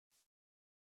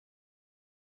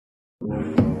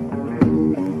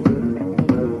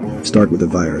Start with a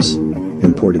virus.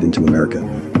 Import it into America.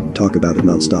 Talk about it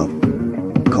nonstop.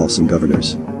 Call some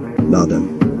governors. Not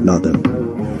them. Not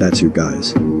them. That's your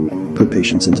guys. Put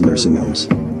patients into nursing homes.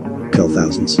 Kill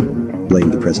thousands. Blame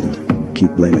the president.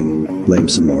 Keep blaming. Blame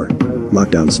some more. Lock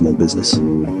down small business.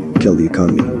 Kill the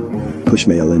economy. Push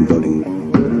mail-in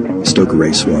voting. Stoke a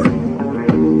race war.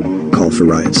 Call for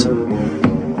riots.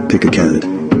 Pick a candidate.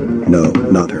 No,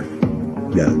 not her.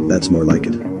 Yeah, that's more like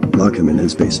it. Lock him in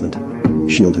his basement.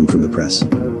 Shield him from the press.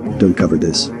 Don't cover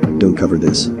this. Don't cover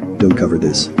this. Don't cover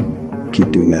this.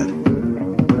 Keep doing that.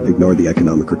 Ignore the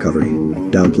economic recovery.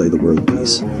 Downplay the world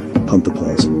peace. Pump the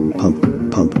polls. Pump,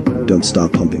 pump. Don't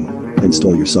stop pumping.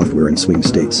 Install your software in swing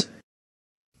states.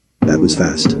 That was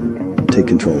fast. Take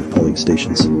control of polling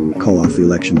stations. Call off the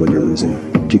election when you're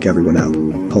losing. Kick everyone out.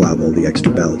 Pull out all the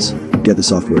extra ballots. Get the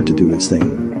software to do its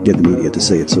thing. Get the media to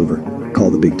say it's over. Call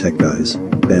the big tech guys.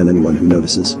 Ban anyone who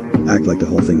notices. Act like the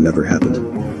whole thing never happened.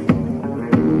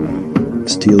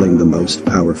 Stealing the most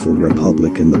powerful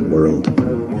republic in the world.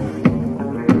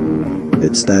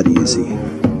 It's that easy.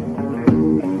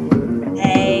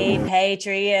 Hey,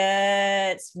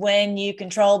 patriots, when you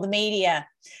control the media.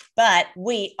 But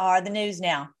we are the news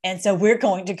now. And so we're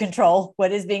going to control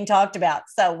what is being talked about.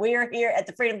 So we're here at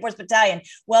the Freedom Force Battalion.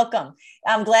 Welcome.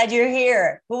 I'm glad you're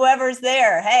here. Whoever's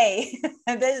there. Hey,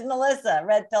 this is Melissa,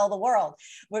 Red Pill the World.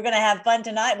 We're going to have fun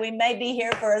tonight. We may be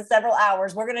here for several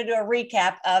hours. We're going to do a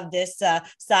recap of this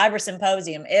cyber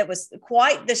symposium. It was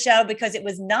quite the show because it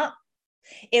was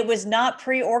not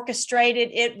pre-orchestrated.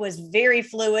 It was very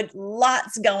fluid,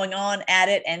 lots going on at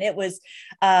it. And it was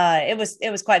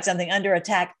quite something. Under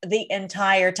attack the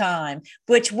entire time,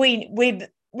 which we've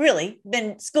really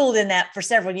been schooled in that for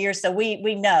several years. So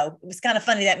we know. It was kind of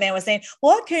funny. That man was saying,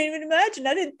 well, I can't even imagine.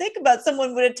 I didn't think about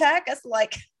someone would attack us.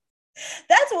 Like,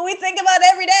 that's what we think about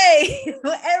every day.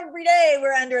 Every day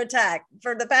we're under attack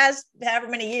for the past however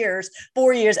many years,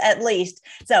 4 years at least.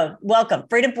 So welcome.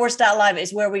 FreedomForce.live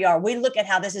is where we are. We look at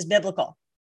how this is biblical,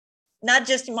 not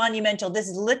just monumental. This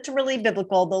is literally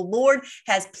biblical. The Lord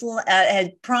has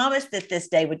promised that this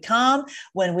day would come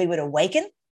when we would awaken.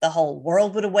 The whole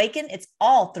world would awaken. It's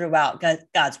all throughout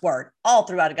God's word, all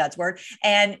throughout God's word.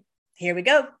 And here we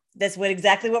go. That's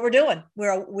exactly what we're doing.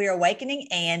 We're awakening,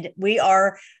 and we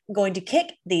are going to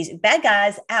kick these bad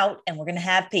guys out, and we're going to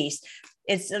have peace.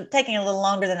 It's taking a little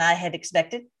longer than I had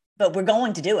expected, but we're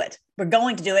going to do it. We're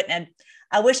going to do it. And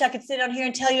I wish I could sit on here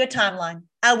and tell you a timeline.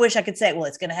 I wish I could say, well,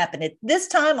 it's going to happen at this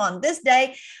time on this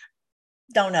day.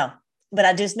 Don't know, but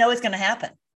I just know it's going to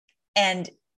happen. And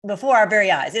before our very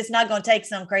eyes, it's not going to take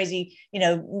some crazy,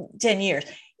 10 years.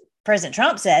 President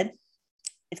Trump said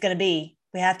it's going to be,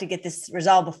 we have to get this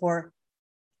resolved before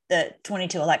the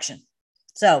 22 election.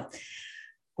 So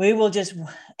we will just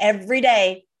every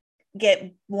day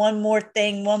get one more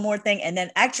thing. And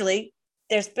then actually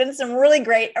there's been some really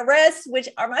great arrests, which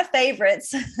are my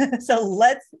favorites. So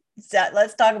let's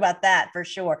talk about that for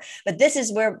sure. But this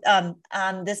is where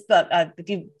on this book,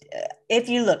 if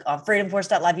you look on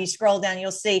freedomforce.live, you scroll down,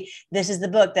 you'll see this is the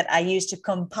book that I used to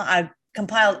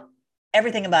compile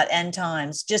everything about end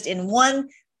times just in one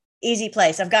easy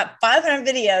place. I've got 500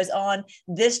 videos on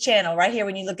this channel right here.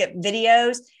 When you look at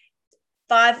videos,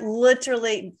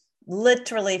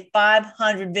 literally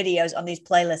 500 videos on these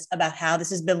playlists about how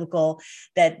this is biblical,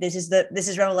 that this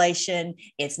is Revelation.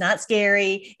 It's not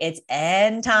scary. It's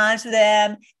end times for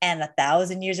them and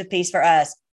 1,000 years of peace for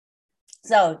us.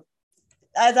 So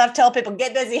as I've told people,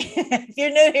 get busy. If you're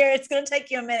new here, it's going to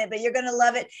take you a minute, but you're going to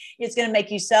love it. It's going to make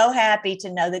you so happy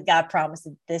to know that God promised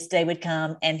that this day would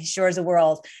come, and sure as the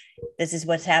world, this is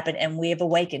what's happened. And we have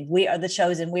awakened. We are the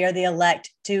chosen. We are the elect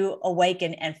to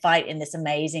awaken and fight in this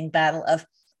amazing battle of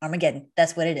Armageddon.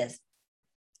 That's what it is.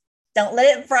 Don't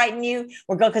let it frighten you.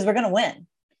 Because we're going to win.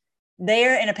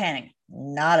 They're in a panic,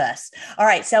 not us. All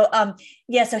right. So,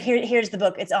 so here's the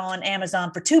book. It's on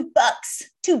Amazon for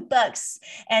 $2.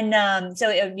 And so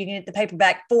you can get the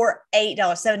paperback for $8,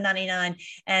 $7.99.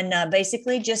 And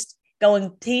basically just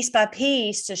going piece by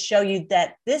piece to show you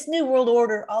that this new world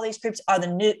order, all these groups are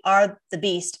the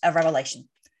beast of Revelation.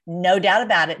 No doubt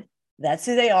about it. That's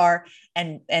who they are.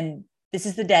 And this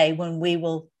is the day when we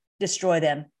will destroy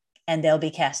them and they'll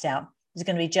be cast out. There's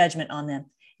going to be judgment on them.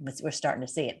 We're starting to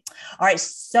see it. All right.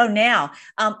 So now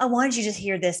I wanted you to just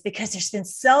hear this because there's been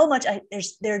so much.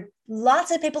 There are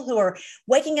lots of people who are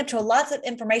waking up to lots of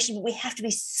information, but we have to be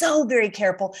so very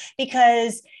careful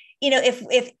because,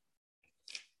 if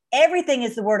everything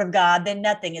is the word of God, then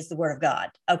nothing is the word of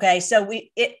God. Okay. So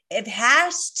it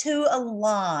has to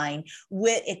align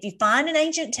with, if you find an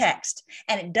ancient text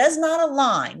and it does not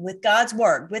align with God's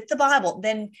word, with the Bible,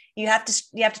 then you have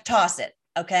to toss it.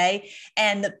 Okay.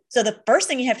 And so the first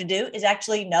thing you have to do is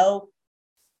actually know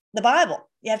the Bible.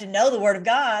 You have to know the word of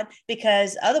God,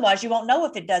 because otherwise you won't know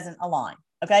if it doesn't align.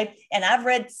 Okay. And I've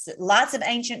read lots of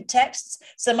ancient texts.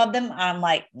 Some of them I'm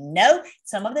like, no.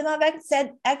 Some of them I've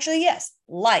said, actually, yes.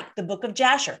 Like the book of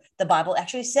Jasher. The Bible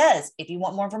actually says, if you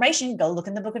want more information, go look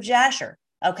in the book of Jasher.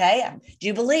 Okay.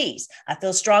 Jubilees. I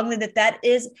feel strongly that that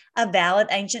is a valid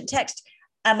ancient text.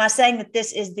 Am I saying that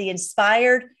this is the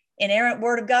inspired, inerrant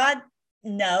word of God?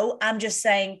 No, I'm just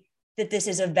saying that this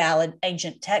is a valid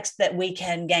ancient text that we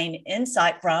can gain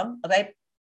insight from. Okay.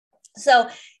 So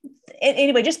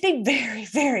anyway, just be very,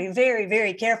 very, very,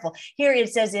 very careful. Here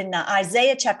it says in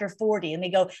Isaiah chapter 40, let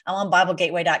me go, I'm on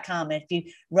BibleGateway.com. And if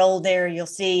you roll there, you'll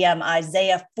see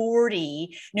Isaiah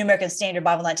 40, New American Standard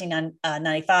Bible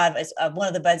 1995 is one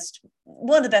of the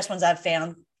best ones I've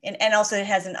found. And also it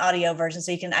has an audio version,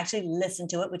 so you can actually listen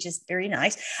to it, which is very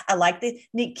nice. I like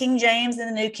the King James and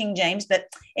the New King James, but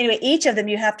anyway, each of them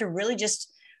you have to really just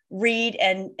read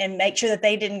and make sure that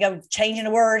they didn't go changing a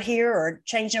word here or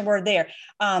changing a word there.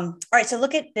 All right, so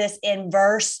look at this in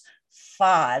verse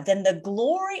 5. Then the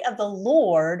glory of the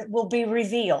Lord will be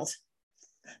revealed.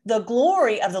 The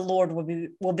glory of the Lord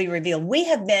will be revealed. We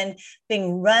have been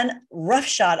being run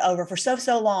roughshod over for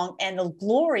so long, and the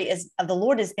glory of the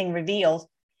Lord is being revealed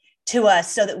to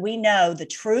us so that we know the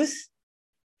truth,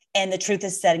 and the truth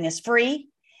is setting us free,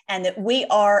 and that we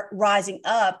are rising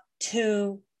up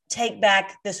to take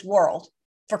back this world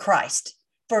for Christ,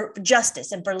 for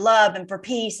justice and for love and for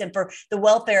peace and for the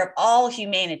welfare of all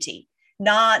humanity,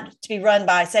 not to be run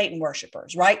by Satan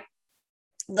worshipers, right?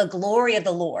 The glory of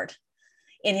the Lord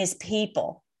in his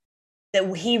people,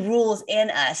 that he rules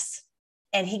in us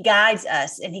and he guides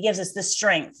us and he gives us the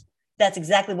strength. That's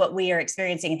exactly what we are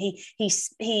experiencing. And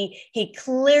he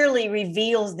clearly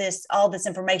reveals all this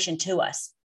information to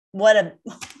us. What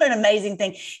an amazing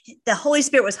thing. The Holy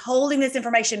Spirit was holding this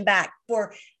information back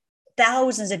for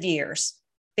thousands of years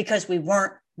because we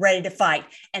weren't ready to fight.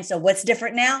 And so what's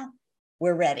different now?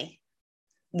 We're ready.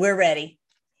 We're ready.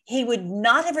 He would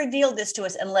not have revealed this to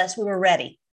us unless we were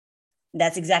ready.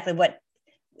 That's exactly what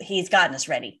he's gotten us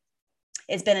ready.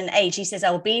 It's been an age. He says,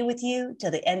 I will be with you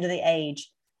till the end of the age.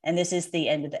 And this is the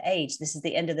end of the age. This is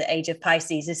the end of the age of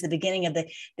Pisces. This is the beginning of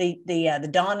the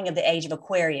dawning of the age of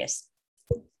Aquarius.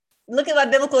 Look at my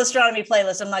biblical astronomy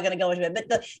playlist. I'm not going to go into it,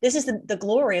 but this is the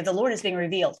glory of the Lord is being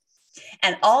revealed,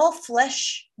 and all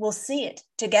flesh will see it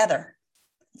together.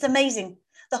 It's amazing.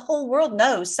 The whole world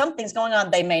knows something's going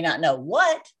on. They may not know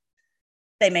what,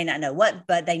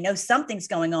 but they know something's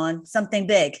going on, something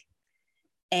big,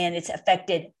 and it's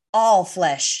affected all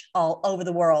flesh all over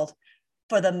the world.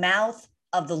 For the mouth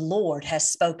of the Lord has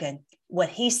spoken. What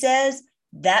he says,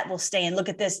 that will stand. Look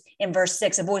at this in verse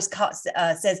 6. A voice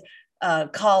says,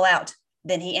 call out.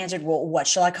 Then he answered, well, what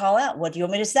shall I call out? What do you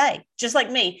want me to say? Just like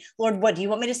me, Lord, what do you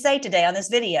want me to say today on this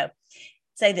video?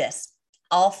 Say this: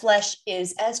 all flesh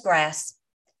is as grass,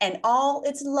 and all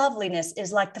its loveliness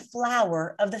is like the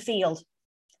flower of the field.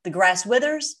 The grass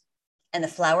withers and the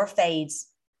flower fades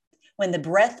when the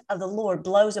breath of the Lord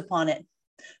blows upon it.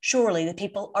 Surely the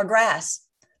people are grass.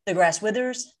 The grass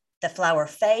withers, the flower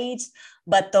fades,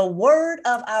 but the word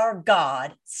of our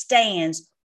God stands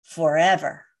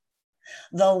forever.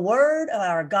 The word of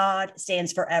our God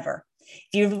stands forever.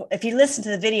 If you listen to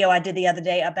the video I did the other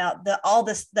day about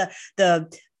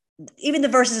even the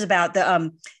verses about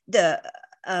the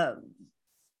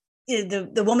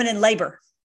woman in labor,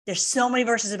 there's so many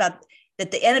verses about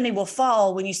that the enemy will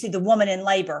fall when you see the woman in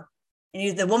labor.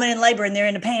 And the woman in labor, and they're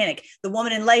in a panic. The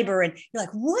woman in labor, and you're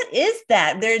like, "What is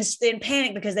that?" They're in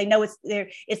panic because they know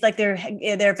it's like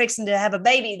they're fixing to have a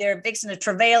baby. They're fixing to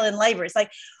travail in labor. It's like,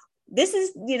 this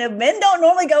is, men don't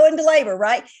normally go into labor,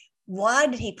 right? Why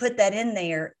did he put that in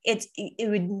there?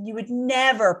 You would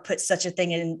never put such a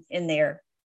thing in there,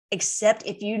 except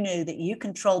if you knew that you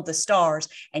controlled the stars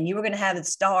and you were going to have the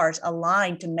stars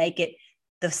aligned to make it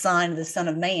the sign of the Son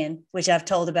of Man, which I've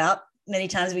told about many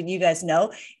times, but you guys know.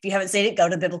 If you haven't seen it, go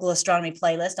to Biblical Astronomy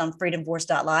playlist on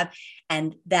freedomforce.live.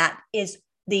 And that is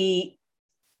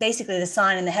basically the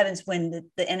sign in the heavens when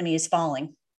the enemy is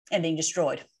falling and being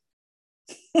destroyed.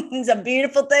 It's a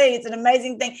beautiful thing. It's an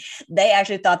amazing thing. They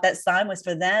actually thought that sign was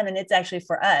for them, and it's actually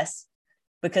for us,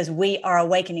 because we are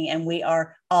awakening and we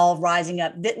are all rising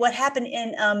up. What happened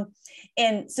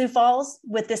in Sioux Falls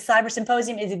with this cyber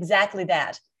symposium is exactly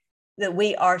that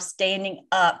we are standing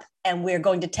up and we're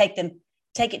going to take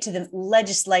it to them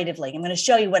legislatively. I'm going to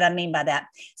show you what I mean by that.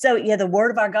 So yeah, the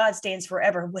word of our God stands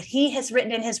forever. What he has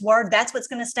written in his word, that's what's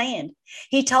going to stand.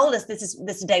 He told us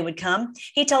this day would come.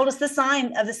 He told us the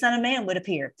sign of the Son of Man would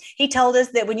appear. He told us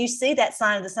that when you see that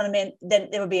sign of the Son of Man, then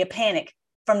there would be a panic.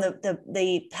 from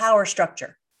the power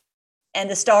structure, and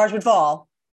the stars would fall.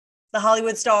 The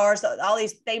Hollywood stars, all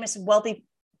these famous, wealthy,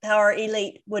 power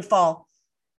elite would fall.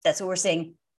 That's what we're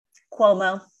seeing.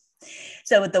 Cuomo.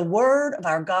 So the word of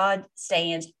our God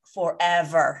stands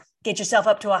forever. Get yourself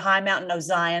up to a high mountain, O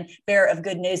Zion, bearer of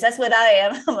good news. That's what I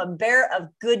am. I'm a bearer of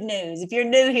good news. If you're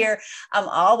new here, I'm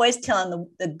always telling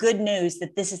the good news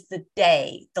that this is the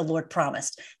day the Lord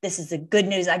promised. This is the good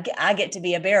news I get to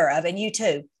be a bearer of, and you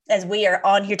too, as we are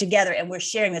on here together and we're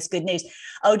sharing this good news.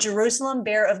 O Jerusalem,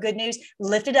 bearer of good news,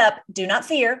 lift it up. Do not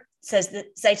fear. Say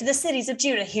to the cities of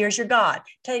Judah, here's your God.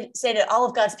 Say to all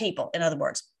of God's people, in other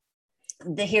words,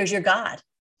 here's your God.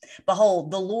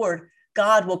 Behold, the Lord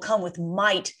God will come with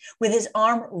might, with his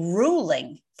arm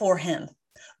ruling for him,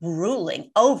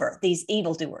 ruling over these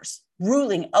evildoers,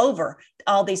 ruling over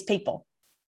all these people.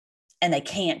 And they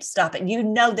can't stop it. You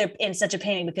know, they're in such a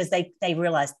panic because they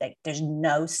realize that there's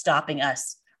no stopping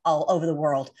us all over the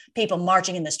world, people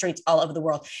marching in the streets all over the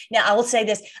world. Now, I will say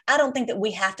this. I don't think that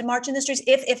we have to march in the streets.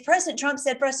 If President Trump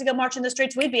said for us to go march in the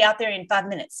streets, we'd be out there in 5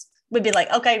 minutes. We'd be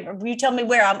like, okay, you tell me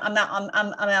where, I'm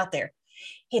out there.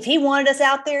 If he wanted us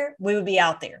out there, we would be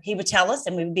out there. He would tell us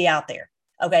and we would be out there.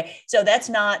 Okay. So that is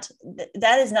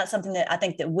not something that I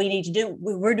think that we need to do.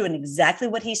 We're doing exactly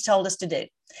what he's told us to do.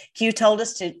 Q told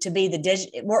us to be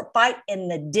fight in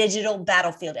the digital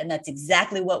battlefield. And that's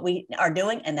exactly what we are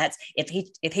doing. And that's, if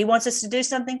he wants us to do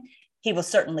something, he will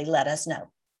certainly let us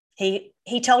know. He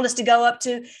told us to go up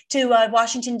to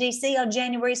Washington, D.C. on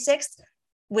January 6th.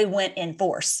 We went in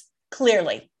force,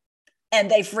 clearly, and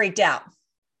they freaked out.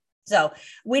 So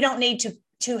we don't need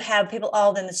to have people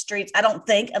all in the streets, I don't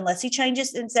think, unless he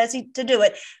changes and says to do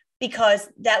it, because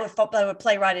that would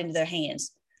play right into their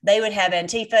hands. They would have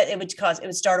Antifa. It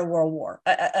would start a world war,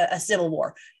 a civil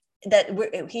war.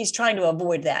 He's trying to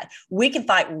avoid that. We can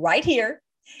fight right here,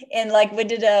 and like we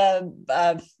did,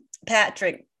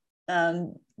 Patrick.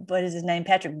 What is his name?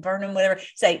 Patrick Burnham, whatever.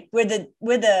 Say we're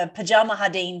the pajama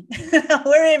hadeen.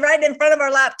 We're right in front of our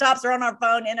laptops or on our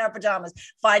phone in our pajamas,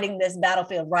 fighting this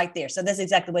battlefield right there. So that's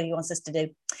exactly what he wants us to do.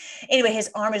 Anyway, his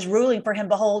arm is ruling for him.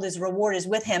 Behold, his reward is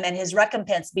with him, and his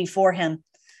recompense before him.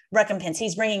 Recompense.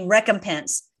 He's bringing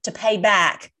recompense to pay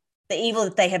back the evil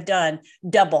that they have done,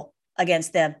 double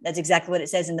against them. That's exactly what it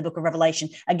says in the book of Revelation.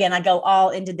 Again, I go all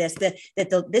into this,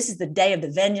 this is the day of the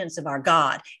vengeance of our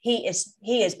God. He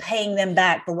is paying them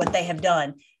back for what they have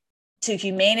done to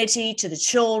humanity, to the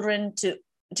children, to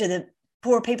the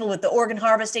poor people with the organ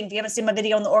harvesting. If you haven't seen my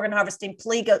video on the organ harvesting,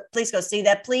 please go see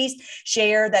that. Please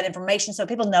share that information so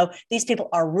people know these people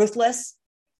are ruthless.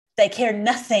 They care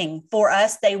nothing for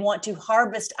us. They want to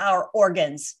harvest our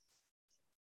organs.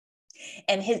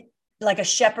 And like a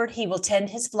shepherd, he will tend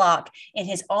his flock. In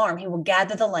his arm, he will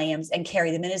gather the lambs and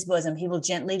carry them in his bosom. He will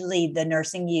gently lead the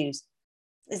nursing ewes.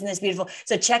 Isn't this beautiful?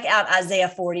 So check out Isaiah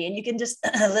 40, and you can just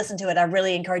listen to it. I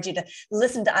really encourage you to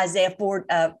listen to Isaiah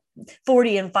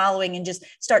 40 and following, and just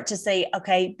start to say,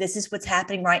 okay, this is what's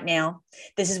happening right now.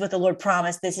 This is what the Lord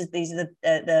promised. These are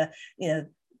the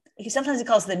sometimes he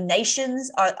calls the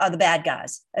nations are the bad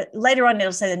guys. Later on,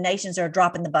 it'll say the nations are a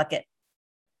drop in the bucket.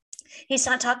 He's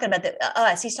not talking about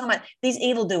us. He's talking about these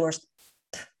evildoers.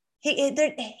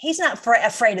 He's not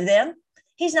afraid of them.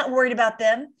 He's not worried about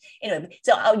them. Anyway,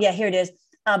 so, here it is.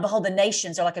 Behold, the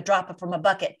nations are like a drop from a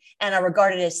bucket, and are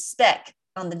regarded as speck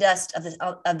on the dust of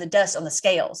the dust on the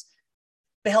scales.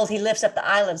 Behold, he lifts up the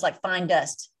islands like fine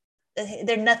dust.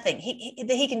 They're nothing.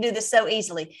 He can do this so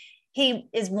easily. He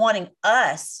is wanting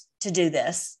us to do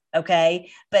this, okay?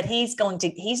 But he's going to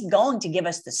give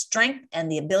us the strength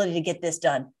and the ability to get this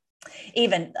done.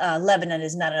 Even Lebanon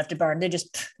is not enough to burn.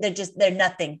 They're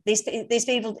nothing. These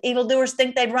people, evildoers,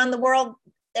 think they've run the world.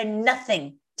 They're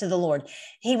nothing to the Lord.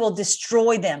 He will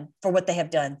destroy them for what they have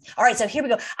done. All right, so here we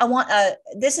go. I want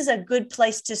this is a good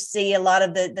place to see a lot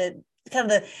of the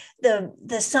kind of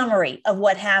the summary of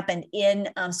what happened in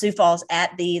Sioux Falls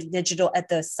at the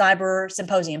Cyber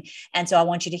Symposium. And so I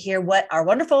want you to hear what our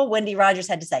wonderful Wendy Rogers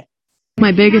had to say.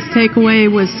 My biggest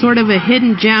takeaway was sort of a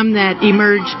hidden gem that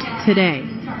emerged today,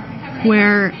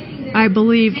 where I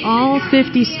believe all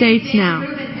 50 states now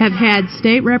have had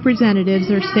state representatives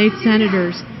or state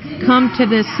senators come to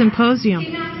this symposium.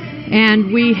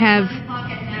 And we have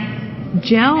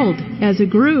gelled as a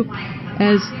group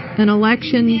as an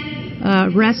election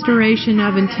restoration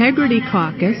of integrity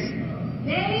caucus.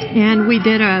 And we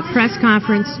did a press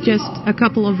conference just a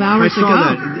couple of hours ago.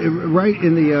 I saw that right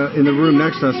in the room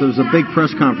next to us. There was a big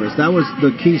press conference. That was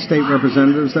the key state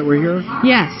representatives that were here.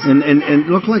 Yes, and it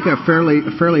looked like a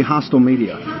fairly hostile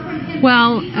media.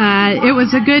 Well, it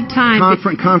was a good time.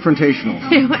 Confrontational.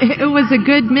 It was a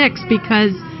good mix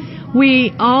because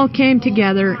we all came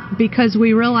together because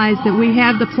we realized that we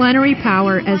have the plenary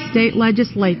power as state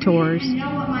legislators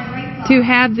to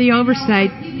have the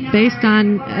oversight based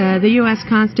on the U.S.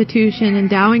 Constitution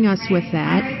endowing us with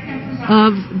that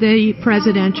of the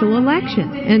presidential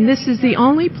election. And this is the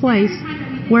only place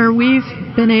where we've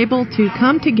been able to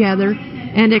come together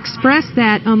and express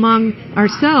that among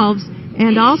ourselves,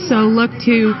 and also look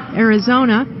to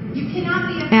Arizona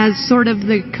as sort of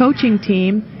the coaching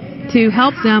team to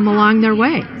help them along their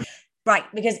way. Right,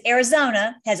 because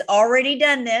Arizona has already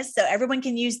done this, so everyone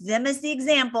can use them as the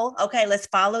example. Okay, let's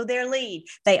follow their lead.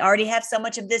 They already have so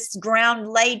much of this ground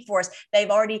laid for us. They've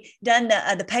already done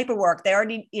the paperwork. They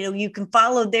already, you can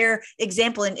follow their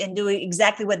example and do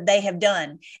exactly what they have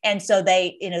done. And so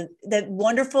they, the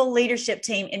wonderful leadership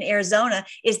team in Arizona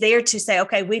is there to say,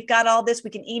 okay, we've got all this. We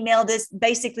can email this,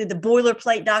 basically the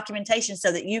boilerplate documentation,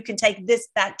 so that you can take this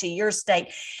back to your state.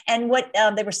 And what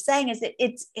they were saying is that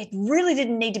it really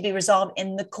didn't need to be resolved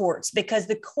in the courts, because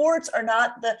the courts are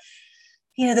not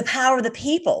the power of the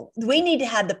people. We need to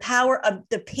have the power of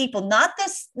the people, not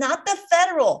the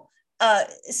federal,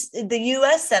 the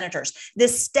U.S. senators, the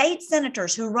state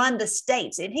senators who run the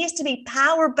states. It needs to be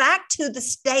power back to the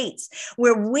states,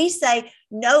 where we say,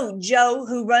 no, Joe,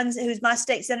 who's my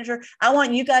state senator, I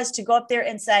want you guys to go up there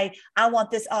and say, I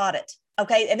want this audit.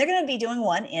 Okay. And they're going to be doing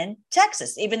one in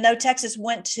Texas. Even though Texas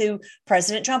went to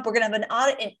President Trump, we're going to have an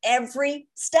audit in every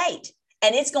state.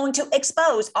 And it's going to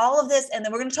expose all of this. And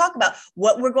then we're going to talk about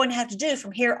what we're going to have to do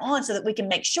from here on, so that we can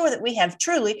make sure that we have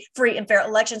truly free and fair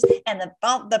elections. And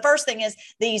the first thing is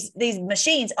these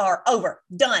machines are over,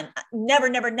 done.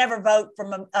 Never vote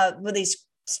from with these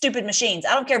stupid machines.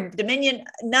 I don't care, Dominion,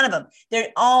 none of them.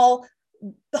 They're all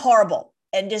horrible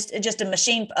and just a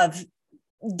machine of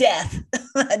death,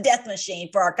 a death machine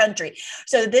for our country.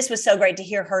 So this was so great to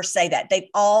hear her say that. They've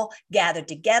all gathered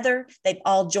together. They've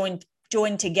all joined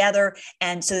together,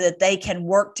 and so that they can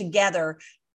work together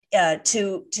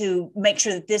to make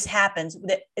sure that this happens.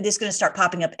 That this is going to start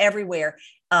popping up everywhere,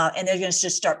 and they're going to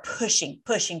just start pushing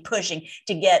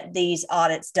to get these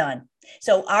audits done.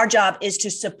 So our job is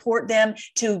to support them,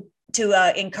 to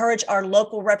encourage our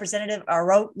local representative,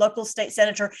 our local state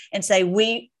senator, and say,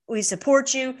 we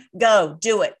support you, go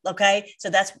do it. Okay. So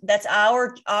that's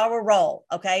our role.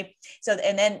 Okay. So,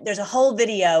 and then there's a whole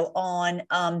video on,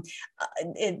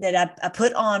 that I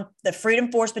put on the Freedom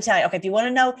Force Battalion. Okay. If you want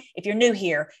to know, if you're new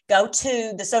here, go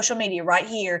to the social media right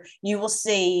here. You will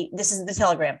see, this is the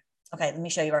Telegram. Okay, let me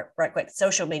show you right quick.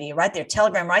 Social media right there,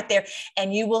 Telegram right there.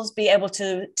 And you will be able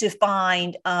to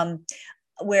find,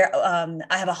 where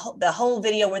I have the whole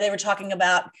video where they were talking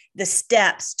about the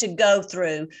steps to go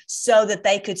through so that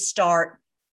they could start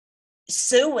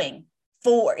suing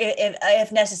for,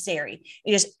 if necessary,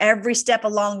 just every step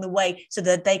along the way, so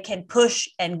that they can push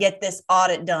and get this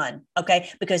audit done.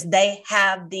 Okay, because they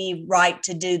have the right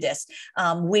to do this.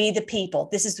 We, the people,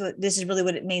 this is really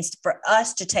what it means for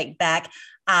us to take back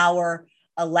our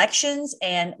elections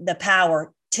and the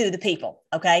power to the people.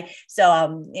 Okay. So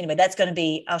anyway, that's going to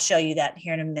be, I'll show you that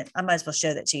here in a minute. I might as well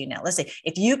show that to you now. Let's see.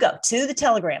 If you go to the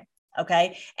Telegram,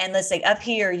 okay, and let's say up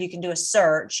here, you can do a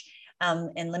search.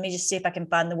 And let me just see if I can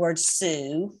find the word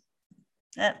sue.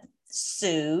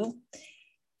 Sue.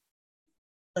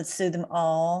 Let's sue them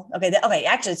all. Okay. Okay.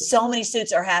 Actually, so many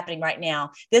suits are happening right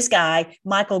now. This guy,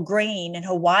 Michael Green in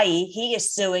Hawaii, he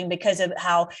is suing because of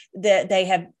how they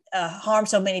have harmed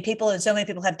so many people, and so many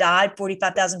people have died,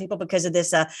 45,000 people, because of this,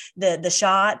 the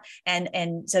shot.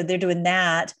 And so they're doing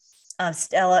that.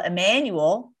 Stella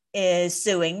Emanuel is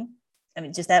suing. I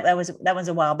mean, just that one's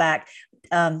a while back.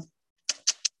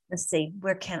 Let's see,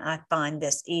 where can I find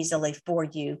this easily for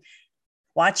you?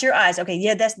 Watch your eyes. Okay.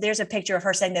 Yeah, there's a picture of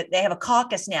her saying that they have a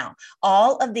caucus now.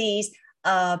 All of these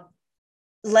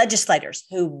legislators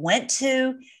who went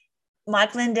to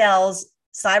Mike Lindell's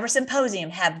Cyber Symposium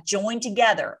have joined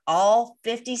together, all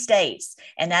 50 states.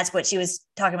 And that's what she was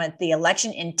talking about, the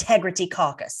Election Integrity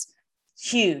Caucus.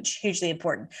 Hugely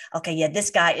important. Okay. Yeah. This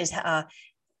guy is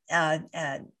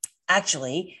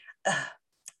actually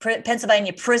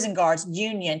Pennsylvania Prison Guards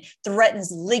Union threatens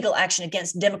legal action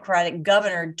against Democratic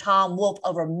Governor Tom Wolf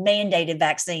over mandated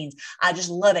vaccines. I just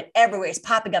love it everywhere. It's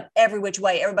popping up every which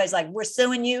way. Everybody's like, we're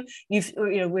suing you.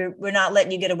 We're not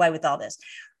letting you get away with all this.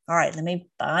 All right, let me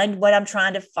find what I'm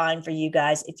trying to find for you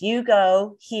guys. If you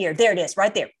go here, there it is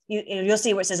right there. You'll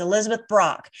see where it says Elizabeth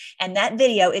Brock. And that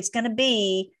video, it's going to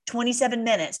be 27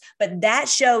 minutes, but that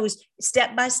shows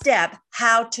step by step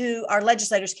how our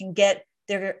legislators can get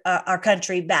our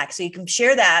country back. So you can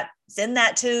share that, send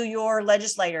that to your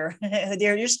legislator,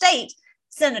 your state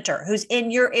senator who's in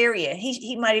your area.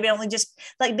 He might even only just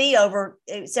like be over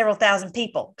several thousand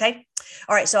people. Okay.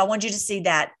 All right. So I want you to see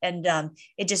that. And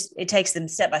it takes them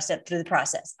step by step through the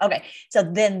process. Okay. So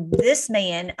then this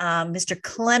man, Mr.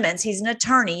 Clements, he's an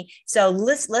attorney. So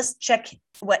let's check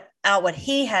what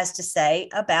he has to say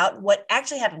about what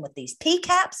actually happened with these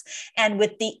PCAPs and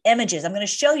with the images. I'm going to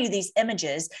show you these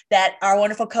images that our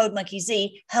wonderful Code Monkey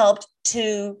Z helped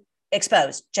to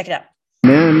expose. Check it out.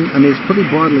 Man, I mean, it's pretty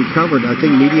broadly covered. I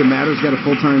think Media Matters got a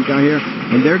full-time guy here,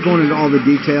 and they're going into all the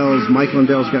details. Mike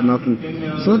Lindell's got nothing.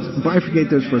 So let's bifurcate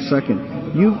this for a second.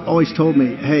 You've always told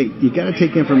me, hey, you got to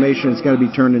take information. It's got to be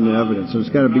turned into evidence. So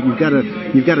it's got to be you've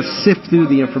got to sift through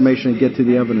the information and get to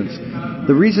the evidence.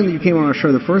 The reason that you came on our show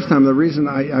the first time, the reason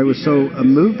I was so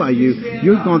moved by you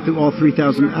had gone through all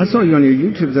 3,000. I saw you on your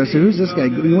YouTube. I said, who's this guy?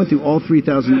 You went through all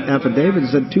 3,000 affidavits.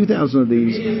 Said 2,000 of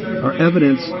these are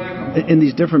evidence in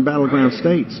these different battleground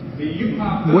states.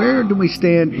 Where do we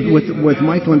stand with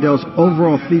Mike Lindell's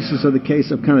overall thesis of the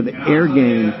case of kind of the air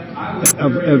game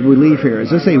of relief here? Is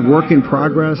this a work in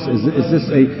progress? Is this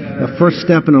a first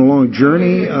step in a long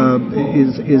journey?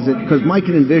 Is it because Mike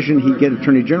can envision he'd get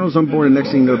attorney generals on board and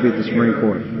next thing you know, be at the Supreme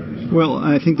Court? Well,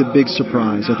 I think the big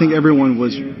surprise, I think everyone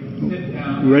was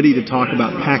ready to talk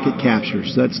about packet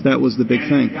captures. That was the big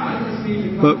thing.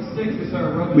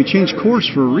 But we changed course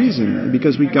for a reason,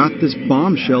 because we got this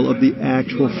bombshell of the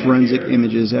actual forensic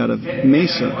images out of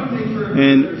Mesa.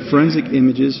 And forensic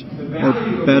images are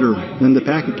better than the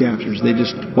packet captures. They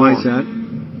just Why is that?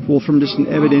 Well, from just an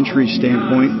evidentiary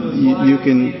standpoint, you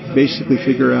can basically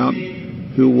figure out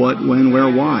who, what, when, where,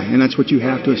 why. And that's what you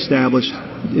have to establish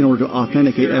in order to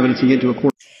authenticate evidence and get into a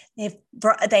court.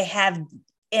 They have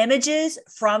images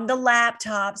from the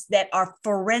laptops that are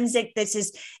forensic. This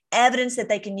is evidence that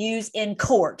they can use in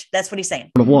court. That's what he's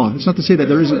saying. Of law. It's not to say that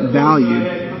there isn't value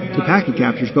to packet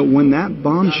captures, but when that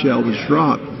bombshell was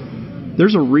dropped,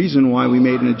 there's a reason why we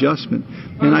made an adjustment.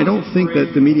 And I don't think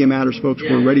that the Media Matters folks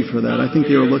were ready for that. I think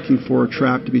they were looking for a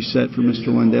trap to be set for Mr.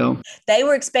 Lindell. They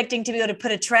were expecting to be able to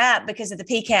put a trap because of the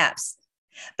PCAPs,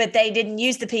 but they didn't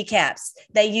use the PCAPs.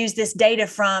 They used this data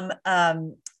from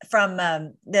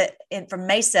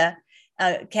Mesa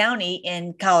County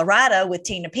in Colorado with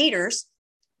Tina Peters.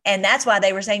 And that's why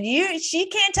they were saying, she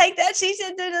can't take that. She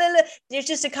said, there's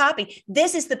just a copy.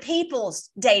 This is the people's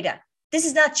data. This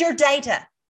is not your data.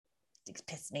 It's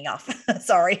pissed me off.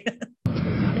 Sorry.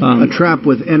 A trap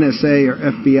with NSA or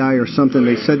FBI or something.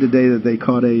 They said today that they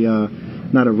caught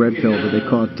not a red pill, but they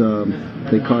caught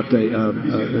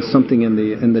something in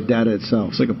the data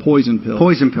itself. It's like a poison pill.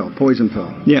 Poison pill.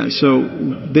 Yeah. So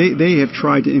they have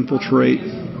tried to infiltrate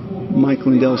Mike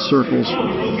Lindell's circles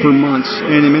for months,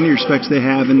 and in many respects they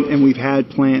have, and we've had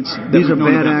plants. These are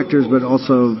bad actors, but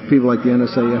also people like the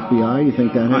NSA, FBI. You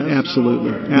think that has?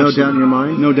 Absolutely. No doubt in your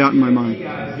mind? No doubt in my mind.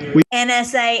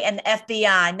 NSA and the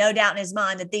FBI, no doubt in his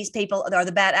mind that these people are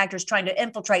the bad actors trying to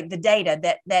infiltrate the data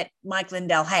that Mike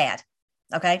Lindell had.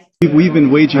 Okay. We've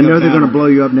been waging. I know they're going to blow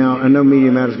you up now. I know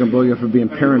Media Matters is going to blow you up for being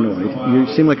paranoid. You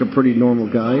seem like a pretty normal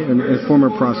guy, and a former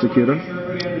prosecutor.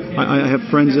 I have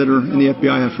friends that are in the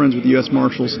FBI. I have friends with the U.S.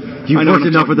 Marshals. You've worked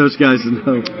enough with those guys to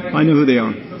know. I know who they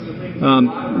are.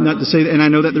 Not to say that, and I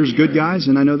know that there's good guys,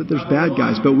 and I know that there's bad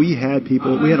guys. But we had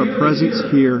a presence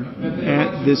here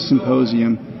at this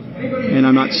symposium, and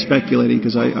I'm not speculating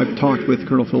because I've talked with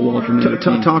Colonel Phil Waldron.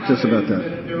 Talk to us about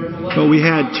that. Well, we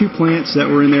had two plants that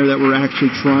were in there that were actually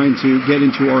trying to get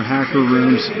into our hacker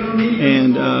rooms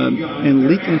and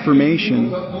leak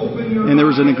information. And there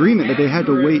was an agreement that they had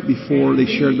to wait before they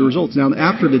shared the results. Now,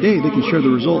 after today, they can share the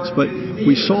results, but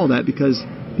we saw that because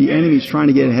the enemy's trying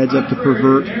to get a heads up to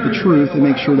pervert the truth and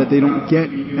make sure that they don't get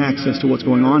access to what's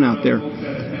going on out there.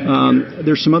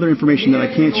 There's some other information that I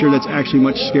can't share that's actually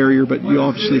much scarier, but you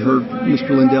obviously heard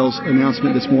Mr. Lindell's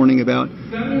announcement this morning about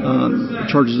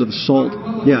charges of assault.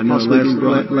 Yeah, no,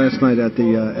 last night at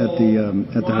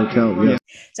the hotel. Yeah.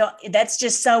 So that's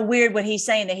just so weird what he's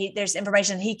saying, that there's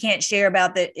information he can't share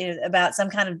about some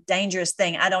kind of dangerous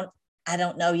thing. I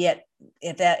don't know yet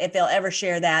if they'll ever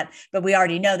share that, but we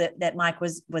already know that Mike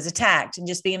was attacked, and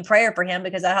just be in prayer for him,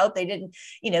 because I hope they didn't,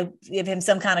 give him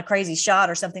some kind of crazy shot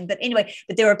or something. But anyway,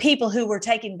 there were people who were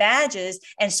taking badges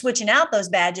and switching out those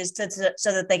badges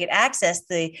so that they could access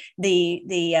the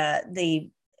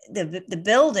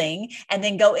building and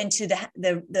then go into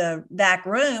the back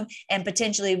room and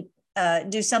potentially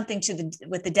do something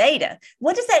with the data.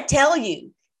 What does that tell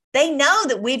you? They know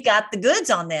that we've got the goods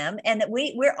on them and that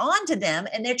we're on to them,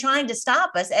 and they're trying to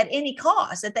stop us at any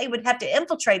cost, that they would have to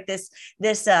infiltrate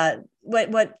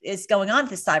what is going on at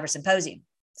this cyber symposium.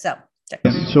 So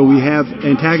we have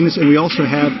antagonists, and we also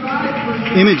have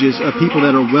images of people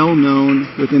that are well known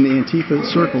within the Antifa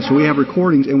circle. So we have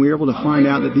recordings, and we were able to find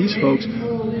out that these folks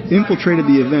infiltrated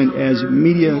the event as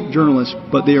media journalists,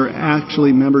 but they are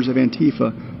actually members of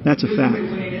Antifa. That's a fact.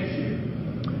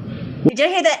 Did you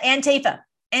hear that?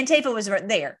 Antifa was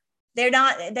there. They're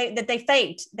not. They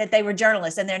faked that they were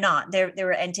journalists, and they're not. They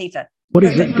were Antifa. What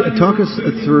is it? Talk us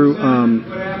through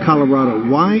Colorado.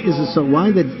 Why is it so? Why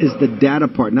is the data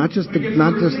part, not just the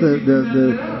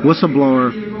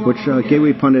whistleblower, which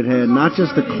Gateway Pundit had, not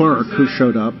just the clerk who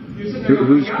showed up,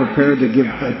 who's prepared to give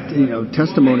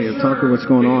testimony or talk about what's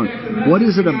going on. What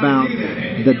is it about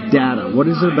the data? What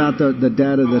is it about the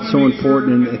data that's so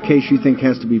important in a case you think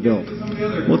has to be built?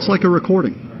 Well, it's like a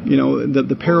recording.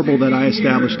 The parable that I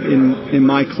established in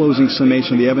my closing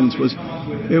summation of the evidence was,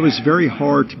 it was very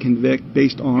hard to convict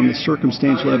based on the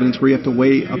circumstantial evidence where you have to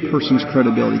weigh a person's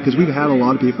credibility, because we've had a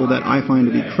lot of people that I find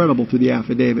to be credible through the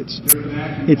affidavits.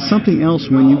 It's something else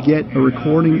when you get a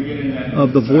recording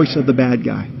of the voice of the bad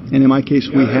guy. And in my case,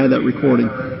 we had that recording.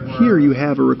 Here you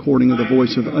have a recording of the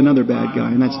voice of another bad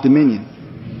guy, and that's Dominion.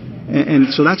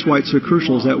 And so that's why it's so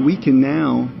crucial, is that we can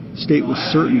now state with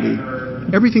certainty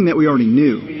everything that we already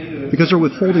knew, because they're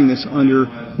withholding this under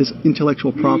this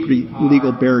intellectual property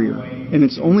legal barrier, and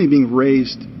it's only being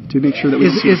raised to make sure that we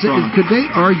see fraud. Could they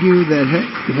argue that,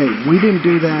 hey, we didn't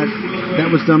do that,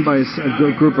 that was done by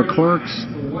a group of clerks,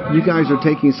 you guys are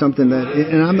taking something that,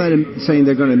 and I'm not saying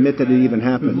they're going to admit that it even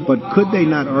happened, but could they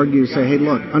not argue, say, hey,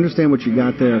 look, understand what you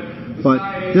got there,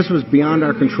 but this was beyond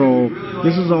our control,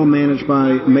 this is all managed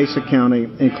by Mesa County,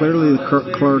 and clearly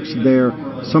the clerks there,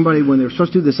 somebody, when they were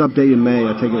supposed to do this update in May,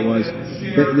 I think it was,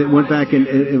 they went back and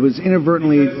it was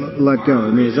inadvertently let go.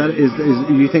 I mean,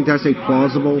 do you think that's a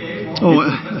plausible? Oh,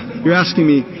 you're asking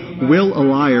me, will a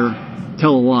liar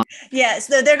tell a lie? Yeah,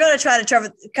 so they're going to try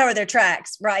to cover their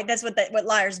tracks, right? That's what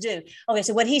liars do. Okay,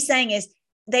 so what he's saying is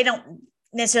they don't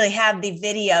necessarily have the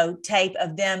videotape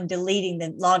of them deleting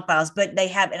the log files, but they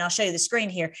have, and I'll show you the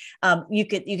screen here. You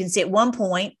can see at one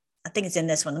point, I think it's in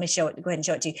this one. Let me show it. Go ahead and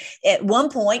show it to you. At one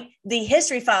point, the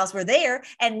history files were there.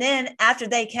 And then after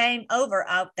they came over,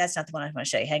 that's not the one I want to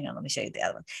show you. Hang on. Let me show you the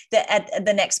other one. At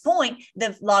the next point,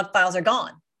 the log files are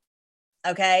gone.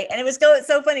 Okay. And it was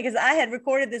so funny because I had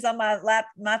recorded this on my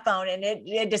phone, and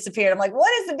it disappeared. I'm like,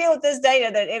 what is the deal with this data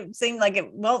that it seemed like it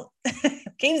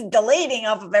keeps deleting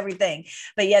off of everything?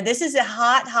 But yeah, this is a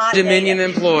hot Dominion data.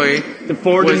 Employee the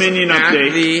for was Dominion at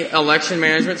update. the election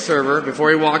management server before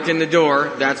he walked in the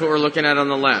door. That's what we're looking at on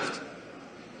the left.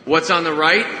 What's on the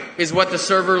right is what the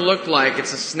server looked like.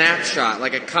 It's a snapshot,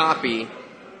 like a copy,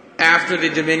 after the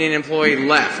Dominion employee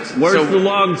left. Where's the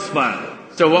logs file?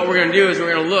 So what we're going to do is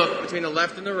we're going to look between the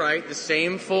left and the right, the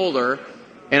same folder,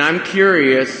 and I'm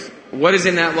curious, what is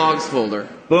in that logs folder?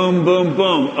 Boom, boom,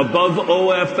 boom. Above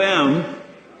OFM,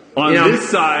 on this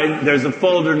side, there's a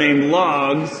folder named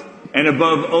logs, and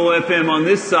above OFM on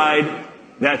this side,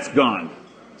 that's gone.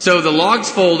 So the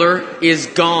logs folder is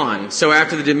gone. So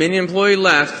after the Dominion employee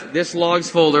left, this logs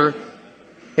folder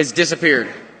has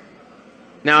disappeared.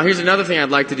 Now here's another thing I'd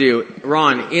like to do.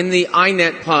 Ron, in the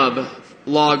INET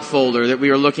log folder that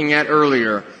we were looking at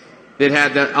earlier that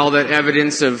had all that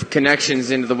evidence of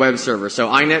connections into the web server. So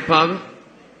INET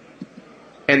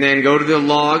and then go to the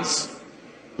log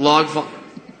file.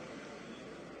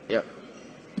 Yep.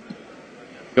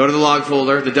 Go to the log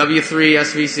folder, the W3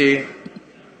 SVC.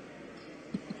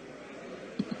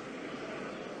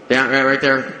 Down, right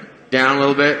there. Down a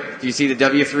little bit. Do you see the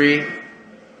W3?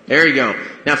 There you go.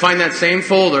 Now find that same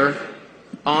folder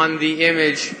on the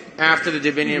image after the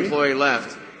Dominion employee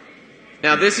left.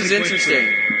 Now this is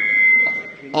interesting.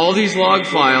 All these log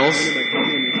files.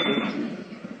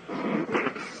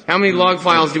 How many log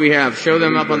files do we have? Show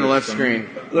them up on the left screen.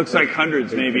 Looks like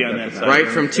hundreds maybe on that side. Right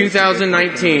from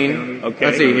 2019. Okay.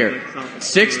 Let's see here.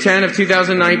 6/10 of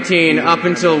 2019 up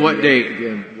until what date?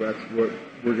 Again, that's what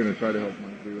we're going to try to help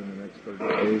Mike do in the next 30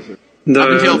 days. Up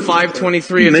until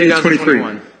 5/23 of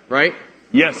 2021. Right?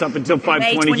 Yes, up until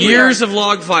 5/20. Years of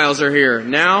log files are here.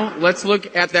 Now, let's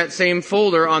look at that same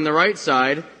folder on the right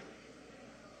side.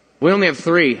 We only have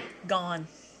 3. Gone.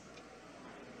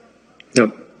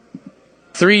 Yep.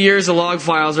 3 years of log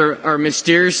files are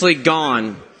mysteriously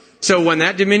gone. So when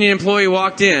that Dominion employee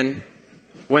walked in,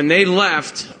 when they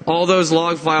left, all those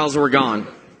log files were gone.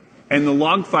 And the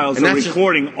log files are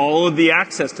recording all of the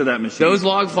access to that machine. Those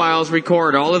log files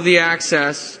record all of the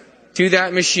access to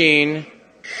that machine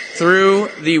through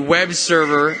the web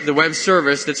server, the web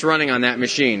service that's running on that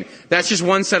machine. That's just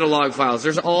one set of log files.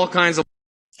 There's all kinds of...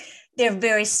 They're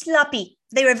very sloppy.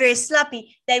 They were very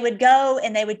sloppy. They would go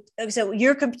and so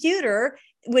your computer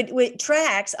with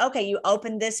tracks, okay, you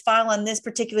opened this file on this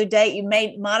particular date, you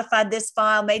modified this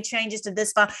file, made changes to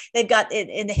this file. They've got it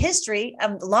in the history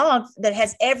of log that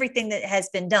has everything that has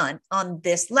been done on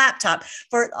this laptop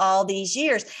for all these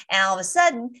years. And all of a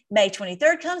sudden, May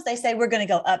 23rd comes, they say, we're going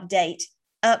to go update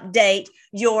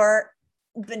your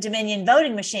Dominion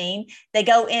voting machine. They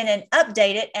go in and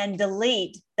update it and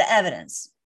delete the evidence.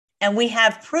 And we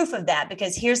have proof of that,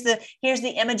 because here's the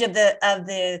image of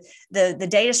the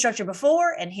data structure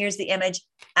before, and here's the image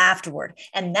afterward.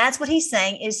 And that's what he's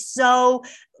saying is so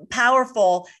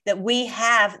powerful, that we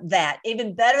have that,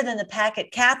 even better than the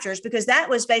packet captures, because that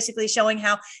was basically showing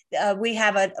how we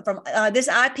have this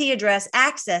IP address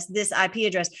access this IP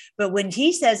address. But when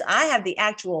he says I have the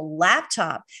actual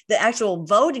laptop, the actual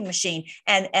voting machine,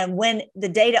 and when the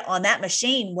data on that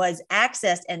machine was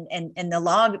accessed and the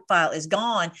log file is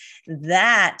gone,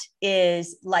 that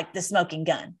is like the smoking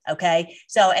gun. Okay.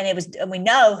 So, and we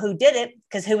know who did it,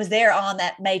 because who was there on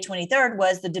that May 23rd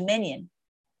was the Dominion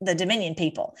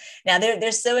people. Now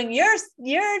they're suing your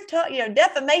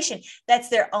defamation. That's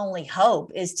their only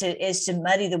hope, is to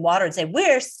muddy the water and say,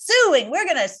 we're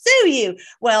going to sue you.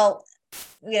 Well,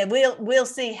 yeah, we'll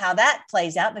see how that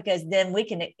plays out, because then we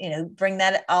can, bring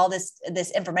all this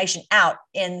information out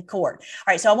in court.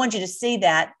 All right. So I want you to see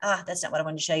that. That's not what I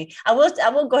wanted to show you. I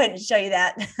will go ahead and show you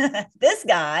that. This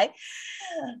guy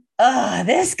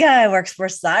works for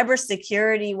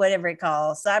cybersecurity, whatever it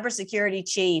calls, cybersecurity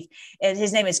chief. And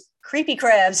his name is Creepy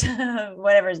Krebs,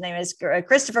 whatever his name is,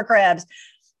 Christopher Krebs.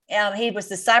 He was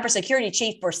the cybersecurity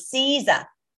chief for CISA,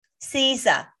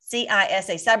 CISA,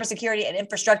 Cybersecurity and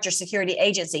Infrastructure Security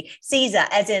Agency. CISA,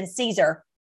 as in Caesar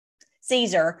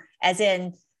as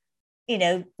in,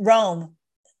 Rome,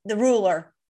 the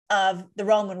ruler of the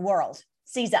Roman world.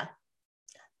 CISA.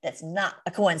 That's not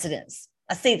a coincidence.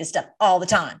 I see this stuff all the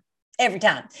time, every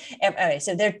time. Okay,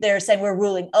 so they're saying we're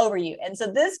ruling over you. And so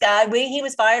this guy, he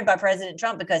was fired by President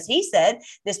Trump because he said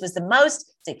this was the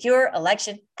most secure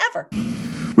election ever.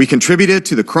 We contributed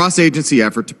to the cross-agency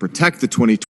effort to protect the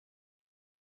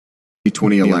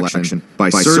 2020 election by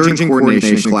surging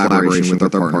coordination and collaboration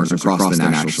with our partners across the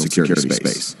national security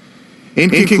space. In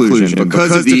conclusion,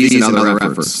 because of these and other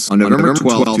efforts, on November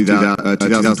 12,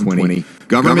 2020,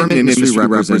 government and industry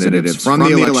representatives from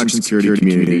the election security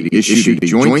community issued a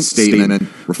joint statement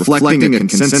reflecting a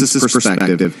consensus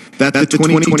perspective that the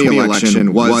 2020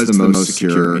 election was the most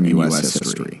secure in U.S.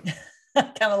 history.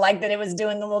 Kind of like that it was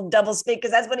doing the little double speak,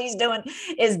 because that's what he's doing,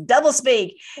 is double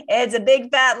speak. It's a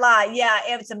big fat lie. Yeah,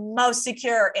 it was the most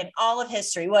secure in all of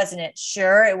history, wasn't it?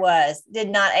 Sure, it was. Did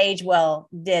not age well,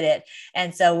 did it?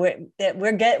 And so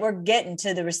we're getting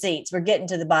to the receipts. We're getting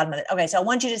to the bottom of it. Okay, so I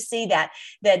want you to see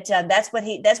that's what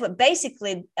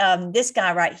basically this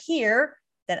guy right here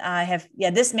that I have,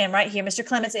 this man right here, Mr.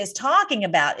 Clements, is talking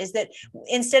about, is that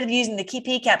instead of using the key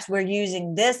PCAPs, we're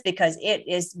using this because it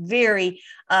is very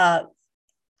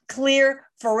clear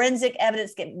forensic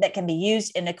evidence that can be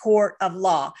used in a court of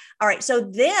law. All right. So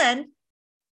then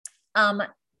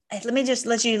let me just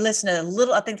let you listen to a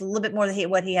little bit more of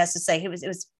what he has to say.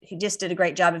 He just did a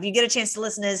great job. If you get a chance to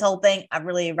listen to his whole thing, I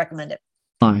really recommend it.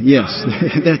 Yes,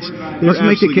 let's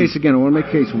make the case again. I want to make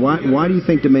a case. Why do you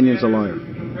think Dominion's a liar?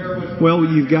 Well,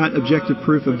 you've got objective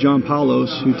proof of John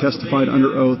Paulos, who testified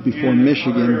under oath before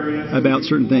Michigan about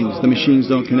certain things. The machines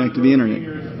don't connect to the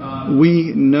internet.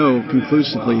 We know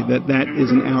conclusively that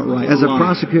is an outright lie. As a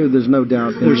prosecutor, there's no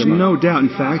doubt. There's no doubt. In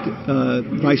fact,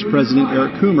 Vice President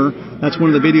Eric Coomer, that's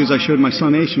one of the videos I showed my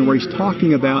Son Nation, where he's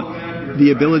talking about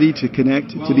the ability to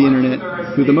connect to the internet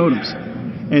through the modems.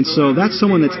 And so that's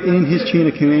someone that's in his chain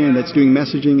of command that's doing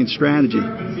messaging and strategy.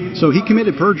 So he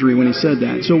committed perjury when he said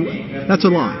that. So that's a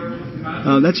lie.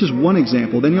 That's just one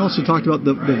example. Then he also talked about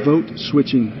the vote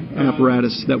switching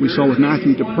apparatus that we saw with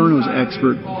Matthew DePerno's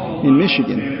expert in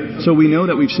Michigan. So we know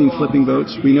that we've seen flipping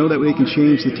votes. We know that they can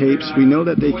change the tapes. We know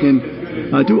that they can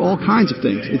do all kinds of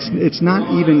things. It's not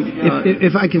even...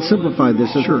 If I can simplify this.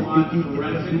 Sure.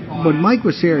 When Mike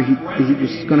was here, he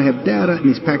was going to have data and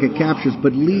these packet captures,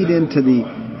 but lead into the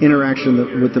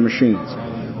interaction with the machines.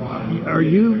 Are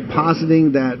you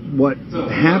positing that what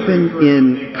happened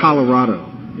in Colorado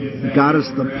got us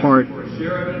the part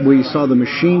where you saw the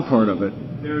machine part of it,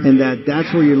 and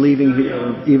that's where you're leaving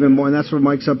here even more? And that's where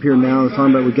Mike's up here now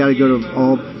talking about we got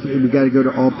to go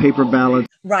to all paper ballots.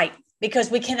 Right,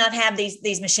 because we cannot have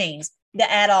these machines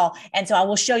at all. And so I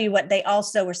will show you what they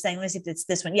also were saying. Let's see if it's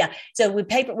this one. Yeah. So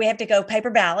we have to go paper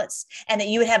ballots, and that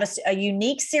you would have a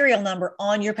unique serial number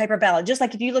on your paper ballot. Just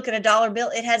like if you look at a dollar bill,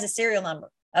 it has a serial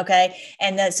number. Okay.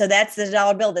 And so that's the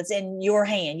dollar bill that's in your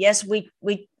hand. Yes, we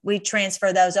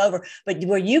transfer those over, but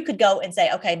where you could go and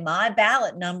say, okay, my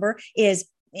ballot number is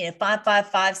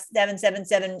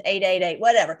 555-777-888,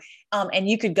 whatever. And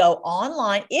you could go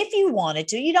online if you wanted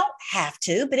to. You don't have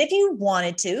to, but if you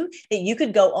wanted to, that you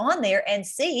could go on there and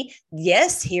see,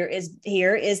 yes, here is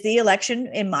the election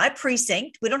in my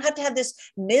precinct. We don't have to have this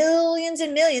millions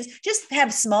and millions, just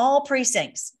have small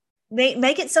precincts.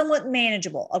 Make it somewhat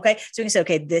manageable. Okay. So you can say,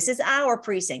 okay, this is our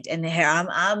precinct. And here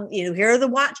here are the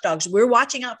watchdogs. We're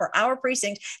watching out for our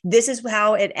precinct. This is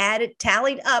how it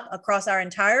tallied up across our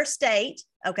entire state.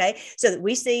 Okay. So that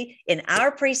we see in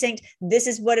our precinct, this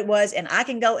is what it was. And I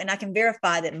can go and I can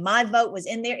verify that my vote was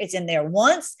in there. It's in there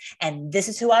once. And this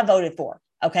is who I voted for.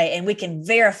 Okay. And we can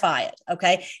verify it.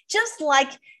 Okay. Just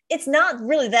like it's not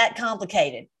really that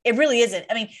complicated. It really isn't.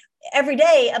 I mean, every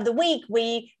day of the week,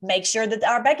 we make sure that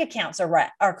our bank accounts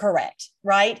are correct,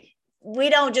 right?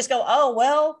 We don't just go, oh,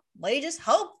 well, we just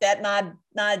hope that my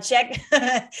check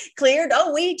cleared.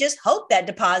 Oh, we just hope that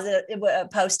deposit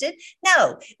posted.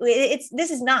 No,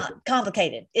 this is not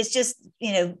complicated. It's just,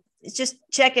 it's just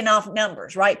checking off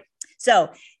numbers, right?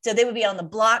 So they would be on the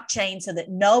blockchain so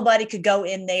that nobody could go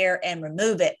in there and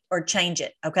remove it or change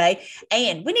it. Okay.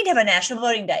 And we need to have a national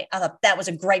voting day. I thought that was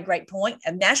a great point.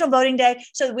 A national voting day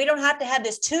so that we don't have to have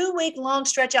this 2-week long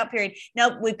stretch out period.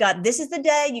 No, we've got, this is the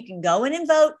day you can go in and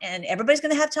vote and everybody's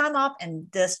going to have time off and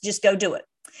just go do it.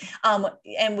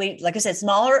 And we, like I said,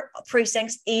 smaller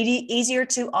precincts, easier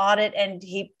to audit and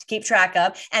keep track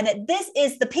of. And that this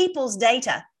is the people's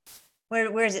data.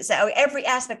 Where does it say? Oh, every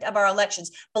aspect of our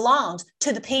elections belongs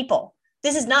to the people.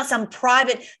 This is not some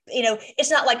private, it's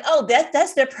not like, oh,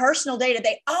 that's their personal data.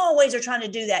 They always are trying to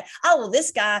do that. Oh, well,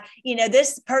 this guy,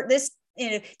 this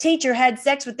teacher had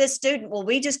sex with this student. Well,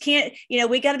 we just can't,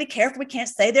 we got to be careful. We can't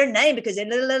say their name because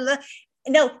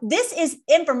no, this is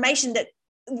information that,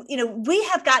 we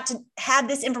have got to have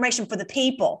this information for the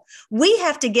people. We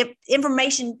have to give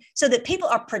information so that people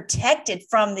are protected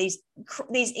from these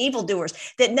evildoers,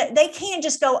 that they can't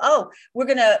just go, oh,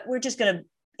 we're just going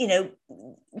to,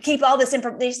 keep all this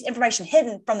information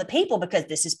hidden from the people because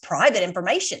this is private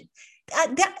information.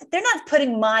 They're not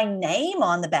putting my name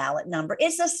on the ballot number.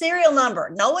 It's a serial number.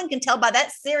 No one can tell by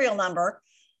that serial number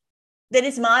that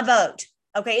it's my vote.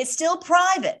 Okay. It's still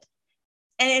private.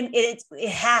 And it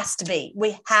has to be.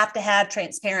 We have to have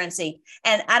transparency.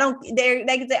 And they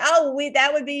can say, oh,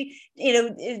 that would be,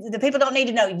 the people don't need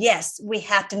to know. Yes, we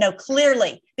have to know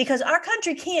clearly because our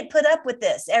country can't put up with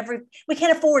this. We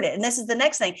can't afford it. And this is the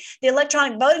next thing. The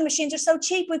electronic voting machines are so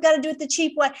cheap. We've got to do it the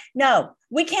cheap way. No,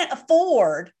 we can't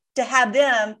afford to have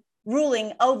them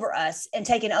ruling over us and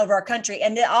taking over our country.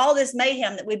 And all this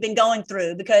mayhem that we've been going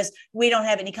through because we don't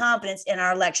have any confidence in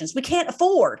our elections. We can't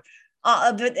afford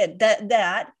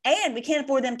that, and we can't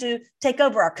afford them to take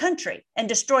over our country and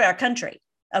destroy our country.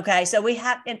 Okay, so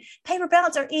and paper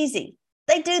ballots are easy.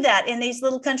 They do that in these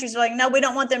little countries. Like, no, we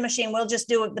don't want their machine. We'll just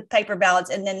do the paper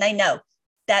ballots, and then they know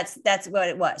that's what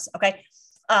it was. Okay,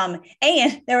 and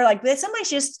they were like, somebody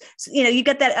just, you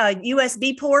got that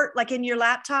USB port like in your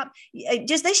laptop. They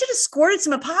should have squirted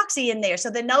some epoxy in there so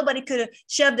that nobody could have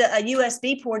shoved a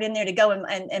USB port in there to go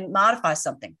and modify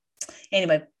something.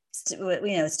 Anyway.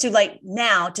 It's too late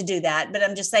now to do that, but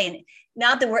I'm just saying,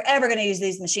 not that we're ever going to use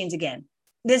these machines again.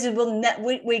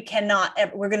 We cannot.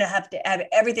 We're going to have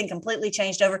everything completely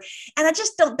changed over. And I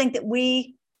just don't think that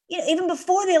even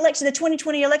before the election, the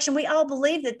 2020 election, we all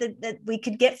believed that we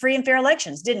could get free and fair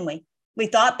elections, didn't we? We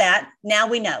thought that. Now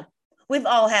we know. We've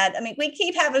all we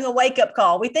keep having a wake up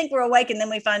call. We think we're awake, and then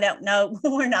we find out, no,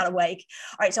 we're not awake.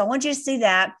 All right. So I want you to see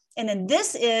that. And then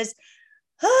this is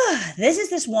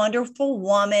this wonderful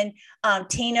woman,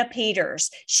 Tina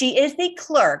Peters. She is the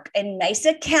clerk in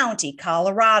Mesa County,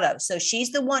 Colorado. So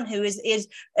she's the one who is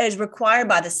required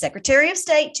by the Secretary of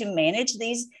State to manage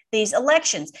these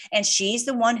elections. And she's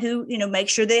the one who,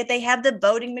 makes sure that they have the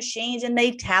voting machines and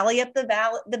they tally up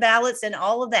the ballots and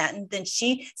all of that. And then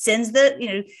she sends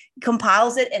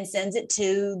compiles it and sends it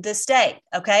to the state.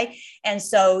 Okay. And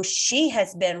so she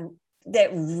has been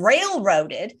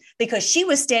railroaded because she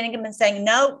was standing up and saying,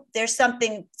 no, there's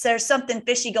something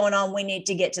fishy going on. We need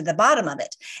to get to the bottom of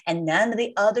it. And none of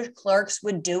the other clerks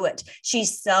would do it.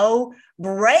 She's so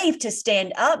brave to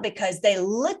stand up because they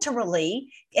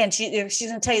literally, and she's going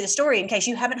to tell you the story in case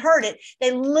you haven't heard it. They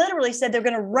literally said they're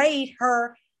going to raid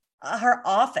her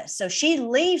office. So she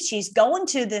leaves, she's going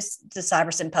to the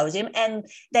cyber symposium, and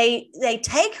they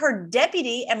take her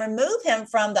deputy and remove him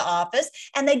from the office,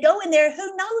 and they go in there.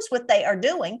 Who knows what they are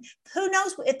doing? Who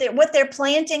knows what they're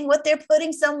planting, what they're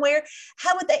putting somewhere?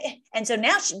 How would they? And so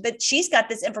now, but she's got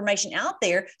this information out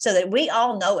there so that we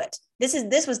all know it. This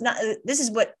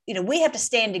is what, we have to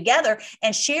stand together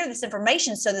and share this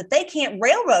information so that they can't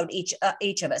railroad each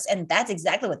of us. And that's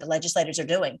exactly what the legislators are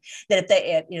doing. That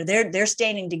they're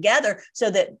standing together so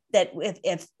that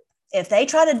if they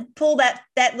try to pull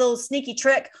that little sneaky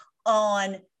trick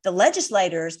on the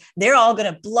legislators, they're all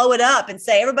going to blow it up and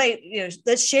say, everybody,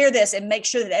 let's share this and make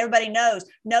sure that everybody knows.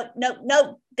 No,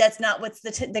 that's not what's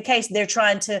the case. They're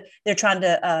trying to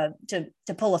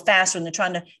pull a fast one. They're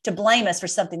trying to blame us for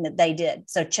something that they did.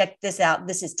 So check this out.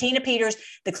 This is Tina Peters,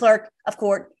 the clerk of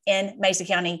court in Mesa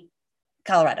County,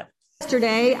 Colorado.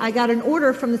 Yesterday, I got an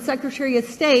order from the Secretary of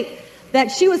State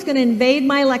that she was going to invade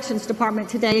my elections department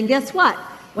today. And guess what?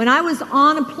 When I was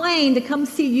on a plane to come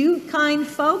see you kind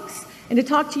folks and to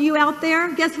talk to you out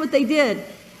there, guess what they did?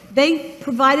 They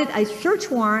provided a search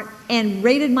warrant and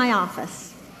raided my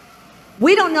office.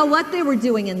 We don't know what they were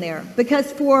doing in there,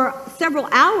 because for several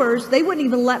hours, they wouldn't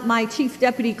even let my chief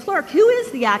deputy clerk, who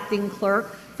is the acting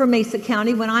clerk for Mesa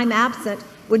County when I'm absent,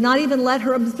 would not even let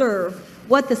her observe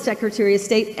what the Secretary of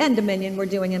State and Dominion were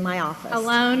doing in my office.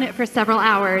 Alone for several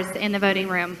hours in the voting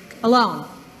room. Alone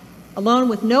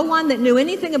with no one that knew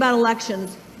anything about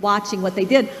elections watching what they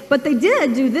did. But they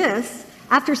did do this.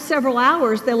 After several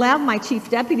hours, they allowed my chief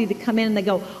deputy to come in and they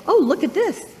go, oh, look at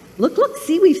this. Look,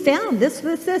 see, we found this.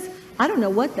 I don't know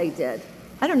what they did.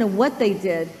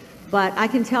 But I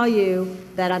can tell you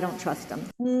that I don't trust them.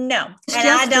 No. And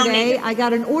yesterday, I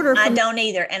got an order from... I don't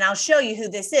either. And I'll show you who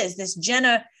this is. This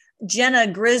Jenna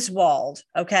Griswold,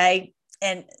 okay?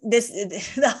 And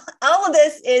all of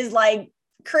this is like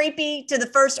creepy to the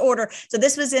first order. So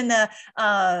this was in the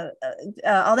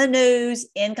all the news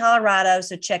in Colorado.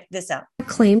 So check this out.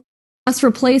 Claim must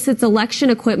replace its election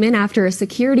equipment after a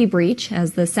security breach,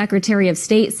 as the Secretary of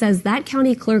State says that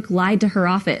county clerk lied to her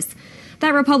office.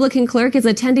 That Republican clerk is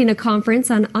attending a conference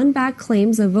on unbacked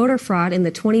claims of voter fraud in the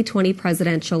 2020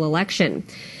 presidential election.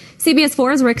 CBS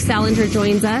 4's Rick Salinger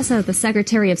joins us at the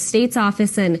Secretary of State's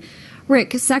office. And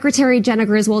Rick, Secretary Jenna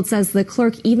Griswold says the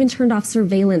clerk even turned off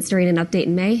surveillance during an update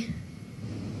in May.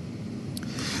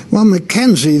 Well,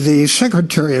 Mackenzie, the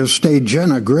Secretary of State,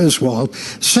 Jenna Griswold,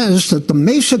 says that the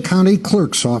Mesa County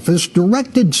Clerk's Office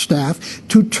directed staff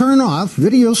to turn off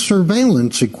video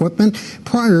surveillance equipment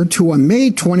prior to a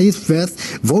May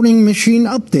 25th voting machine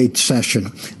update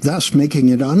session, thus making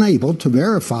it unable to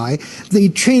verify the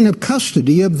chain of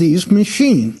custody of these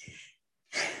machines.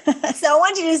 So I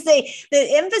want you to see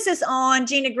the emphasis on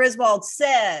Gina Griswold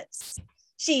says.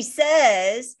 She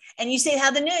says, and you see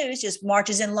how the news just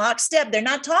marches in lockstep. They're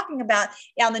not talking about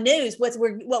on the news what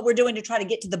we're doing to try to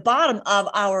get to the bottom of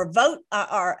our vote,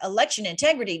 our election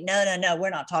integrity. No, we're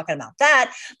not talking about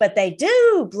that. But they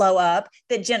do blow up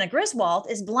that Jenna Griswold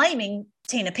is blaming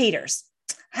Tina Peters.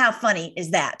 How funny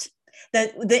is that?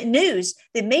 The news,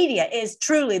 the media is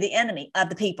truly the enemy of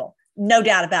the people. No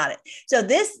doubt about it. So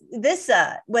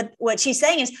what she's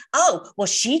saying is, oh, well,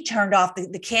 she turned off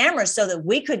the camera so that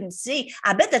we couldn't see.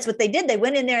 I bet that's what they did. They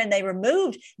went in there and they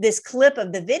removed this clip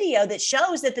of the video that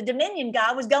shows that the Dominion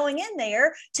guy was going in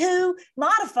there to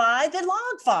modify the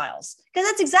log files. Because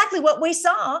that's exactly what we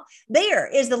saw there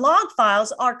is the log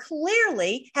files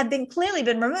have been clearly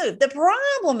removed. The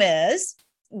problem is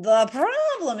they're going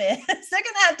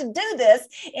to have to do this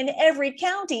in every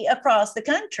county across the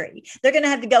country. They're going to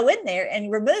have to go in there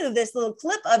and remove this little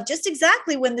clip of just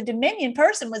exactly when the Dominion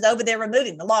person was over there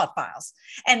removing the log files.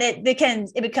 And it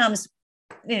becomes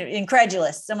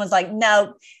incredulous. Someone's like,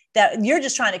 no, that you're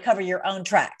just trying to cover your own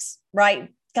tracks, right?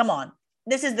 Come on.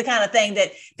 This is the kind of thing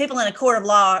that people in a court of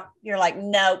law, you're like,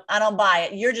 no, I don't buy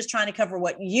it. You're just trying to cover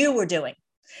what you were doing.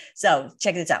 So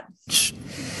check this out.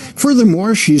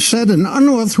 Furthermore, she said an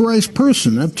unauthorized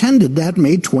person attended that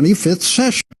May 25th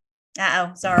session.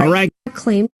 Sorry. All right.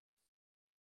 Claim.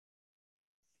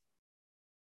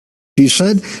 She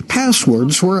said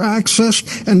passwords were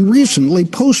accessed and recently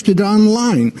posted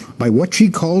online by what she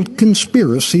called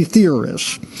conspiracy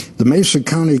theorists. The Mesa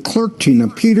County Clerk, Tina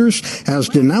Peters, has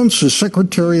denounced the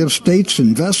Secretary of State's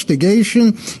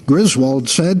investigation. Griswold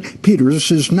said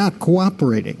Peters is not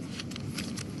cooperating.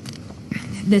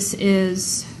 This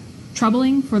is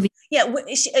troubling for the... Yeah,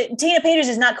 Tina Peters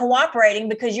is not cooperating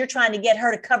because you're trying to get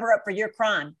her to cover up for your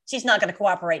crime. She's not going to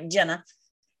cooperate, Jenna.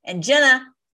 And Jenna,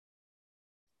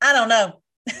 I don't know.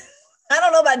 I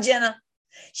don't know about Jenna.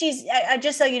 She's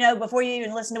just so you know, before you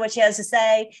even listen to what she has to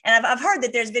say, and I've heard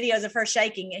that there's videos of her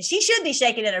shaking, and she should be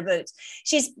shaking in her boots.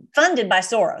 She's funded by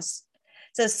Soros.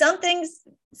 So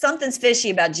something's fishy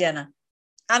about Jenna.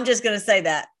 I'm just going to say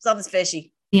that. Something's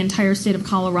fishy. The entire state of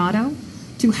Colorado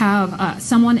to have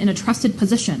someone in a trusted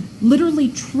position,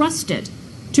 literally trusted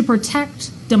to protect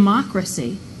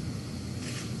democracy,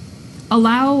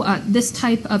 allow this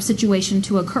type of situation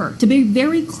to occur. To be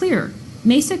very clear,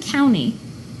 Mesa County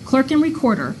clerk and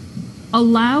recorder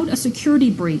allowed a security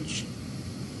breach,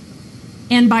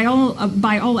 and by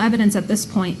all evidence at this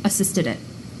point, assisted it.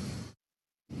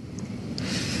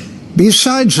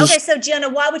 Besides okay, so Jenna,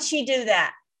 why would she do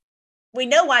that? We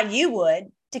know why you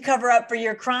would, to cover up for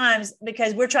your crimes,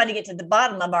 because we're trying to get to the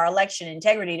bottom of our election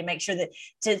integrity to make sure that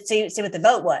to see what the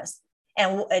vote was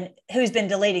and who's been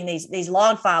deleting these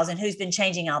log files and who's been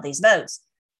changing all these votes.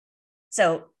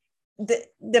 So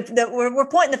we're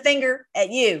pointing the finger at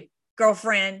you,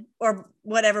 girlfriend, or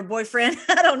whatever, boyfriend.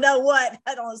 I don't know what.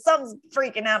 I don't know. Something's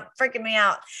freaking me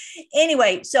out.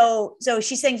 Anyway, so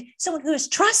she's saying someone who is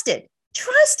trusted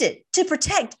to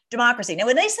protect democracy. Now,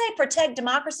 when they say protect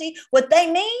democracy, what they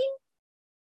mean,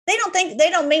 they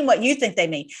don't mean what you think they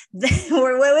mean.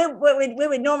 What we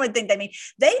would normally think they mean.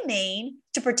 They mean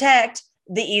to protect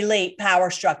the elite power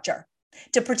structure,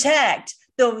 to protect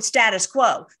the status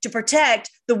quo, to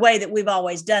protect the way that we've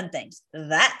always done things.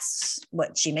 That's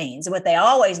what she means. What they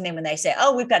always mean when they say,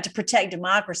 oh, we've got to protect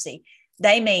democracy.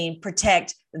 They mean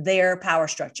protect their power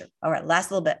structure. All right,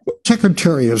 last little bit.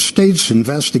 Secretary of State's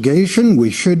investigation, we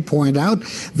should point out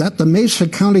that the Mesa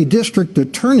County District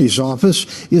Attorney's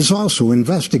Office is also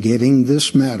investigating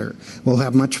this matter. We'll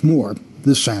have much more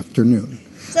this afternoon.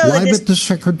 So Live at the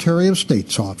Secretary of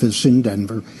State's office in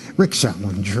Denver, Rick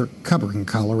Salinger, covering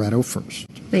Colorado First.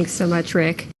 Thanks so much,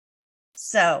 Rick.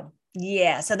 So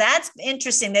that's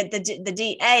interesting that the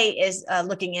DA is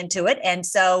looking into it. And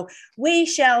so we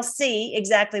shall see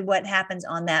exactly what happens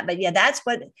on that. But yeah, that's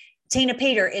what Tina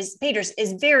Peters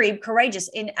is very courageous.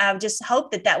 And I just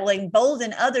hope that will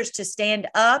embolden others to stand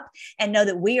up and know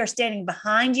that we are standing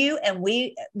behind you. And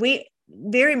we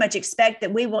very much expect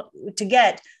that we want to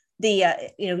get the,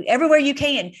 everywhere you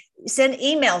can, send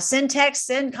emails, send texts,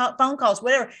 send phone calls,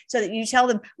 whatever, so that you tell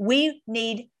them we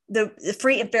need the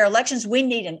free and fair elections. We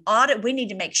need an audit. We need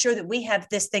to make sure that we have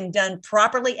this thing done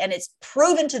properly and it's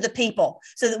proven to the people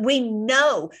so that we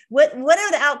know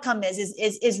whatever the outcome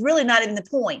is really not even the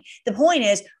point. The point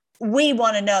is we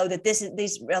want to know that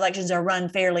these elections are run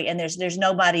fairly and there's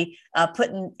nobody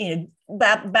putting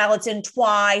ballots in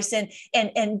twice and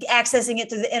accessing it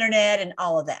through the internet and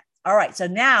all of that. All right. So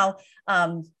now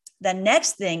the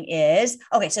next thing is,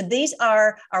 okay, so these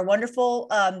are our wonderful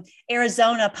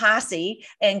Arizona posse,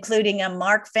 including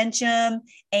Mark Fincham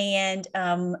and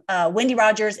Wendy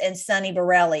Rogers and Sonny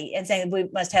Borelli, and saying we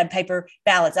must have paper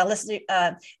ballots.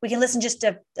 We can listen just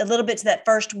a little bit to that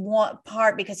first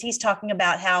part because he's talking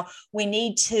about how we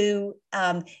need to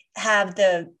have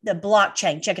the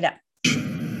blockchain. Check it out.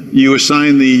 You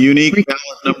assign the unique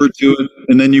ballot number to it,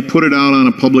 and then you put it out on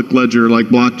a public ledger like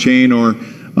blockchain, or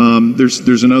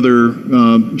there's another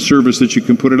service that you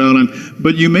can put it out on.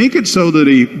 But you make it so that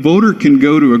a voter can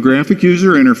go to a graphic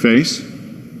user interface,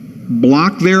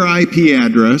 block their IP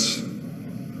address,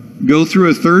 go through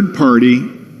a third party,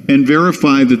 and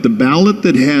verify that the ballot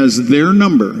that has their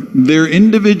number, their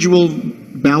individual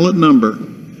ballot number,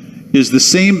 is the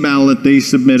same ballot they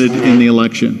submitted in the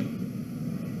election.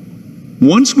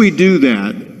 Once we do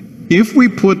that, if we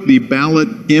put the ballot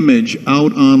image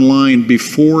out online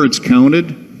before it's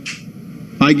counted,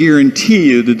 I guarantee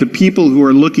you that the people who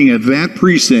are looking at that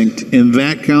precinct in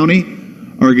that county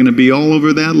are going to be all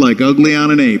over that like ugly on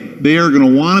an ape. They are going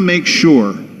to want to make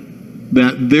sure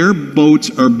that their votes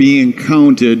are being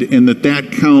counted and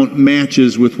that count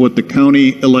matches with what the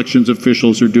county elections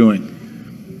officials are doing.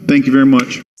 Thank you very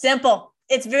much. Simple.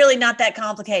 It's really not that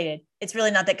complicated. It's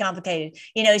really not that complicated.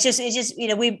 It's just,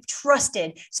 we've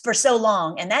trusted for so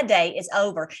long, and that day is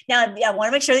over. Now, I want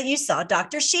to make sure that you saw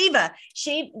Dr. Shiva.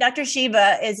 Dr.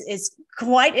 Shiva is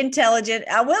quite intelligent.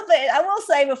 I will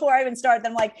say before I even start,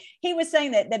 I'm like, he was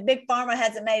saying that Big Pharma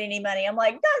hasn't made any money. I'm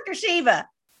like, Dr. Shiva,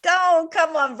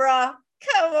 come on, brah.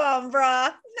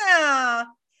 No.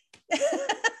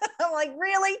 I'm like,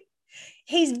 really?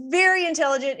 He's very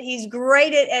intelligent. He's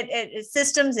great at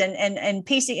systems and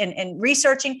PC and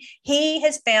researching. He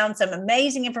has found some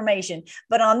amazing information.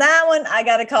 But on that one, I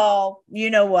got to call you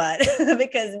know what,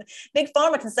 because Big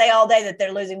Pharma can say all day that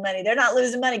they're losing money. They're not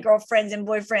losing money, girlfriends and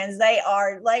boyfriends. They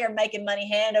are making money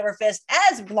hand over fist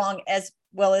as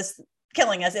well as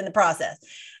killing us in the process.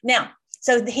 Now,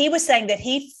 so he was saying that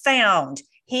he found,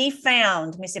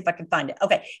 let me see if I can find it.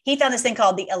 Okay. He found this thing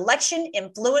called the Election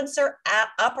Influencer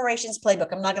Operations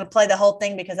Playbook. I'm not going to play the whole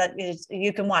thing because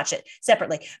you can watch it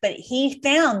separately, but he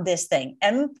found this thing,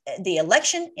 the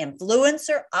Election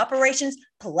Influencer Operations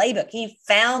Playbook. He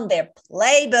found their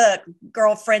playbook,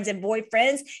 girlfriends and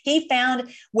boyfriends. He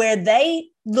found where they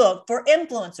look for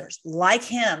influencers like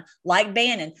him, like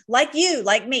Bannon, like you,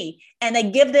 like me, and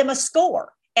they give them a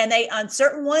score. And they on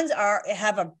certain ones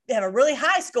have a really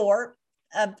high score.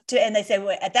 And they say,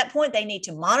 well, at that point, they need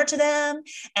to monitor them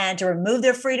and to remove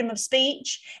their freedom of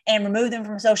speech and remove them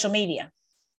from social media.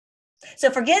 So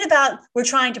forget about we're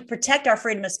trying to protect our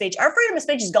freedom of speech. Our freedom of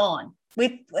speech is gone.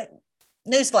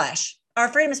 Newsflash. Our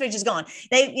freedom of speech is gone.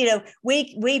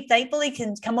 We thankfully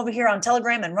can come over here on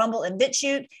Telegram and Rumble and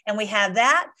BitChute, and we have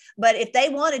that. But if they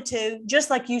wanted to, just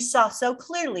like you saw so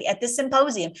clearly at this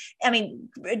symposium, I mean,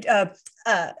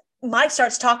 Mike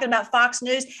starts talking about Fox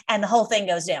News, and the whole thing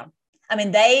goes down. I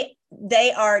mean, they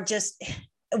are just,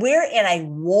 we're in a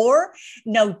war,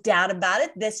 no doubt about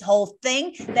it. This whole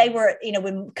thing, they were,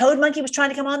 when Code Monkey was trying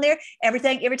to come on there, every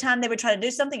time they would try to do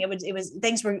something, it was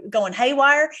things were going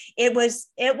haywire. It was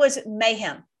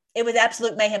mayhem. It was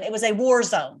absolute mayhem. It was a war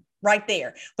zone right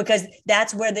there, because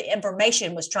that's where the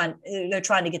information they're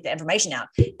trying to get the information out.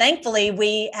 Thankfully,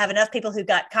 we have enough people who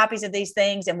got copies of these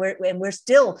things, and we're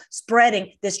still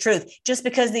spreading this truth. Just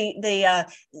because the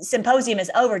symposium is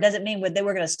over doesn't mean that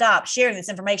we're going to stop sharing this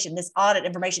information, this audit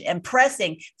information, and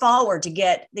pressing forward to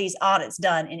get these audits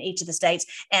done in each of the states,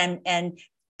 and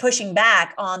pushing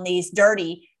back on these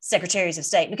dirty secretaries of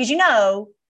state, because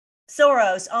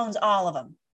Soros owns all of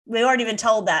them. We already been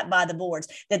told that by the boards,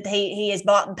 that he has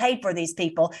bought and paid for these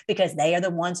people because they are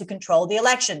the ones who control the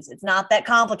elections. It's not that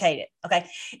complicated. Okay.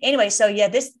 Anyway, so yeah,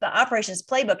 the operations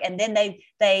playbook, and then they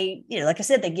like I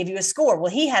said, they give you a score.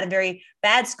 Well, he had a very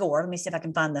bad score. Let me see if I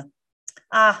can find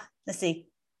let's see.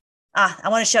 I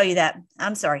want to show you that.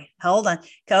 I'm sorry. Hold on.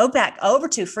 Go back over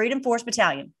to Freedom Force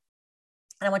Battalion.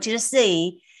 And I want you to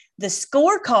see the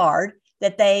scorecard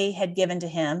that they had given to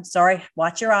him. Sorry,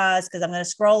 watch your eyes, because I'm going to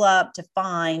scroll up to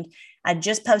find. I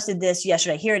just posted this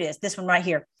yesterday. Here it is, this one right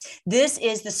here. This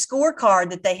is the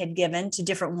scorecard that they had given to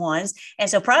different ones. And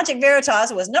so Project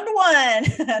Veritas was number one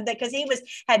because he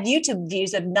had YouTube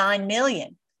views of 9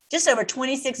 million, just over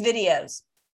 26 videos.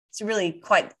 It's really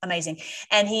quite amazing.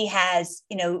 And he has,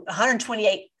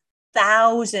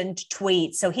 128,000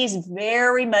 tweets. So he's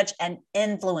very much an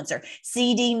influencer.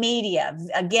 CD Media,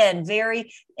 again,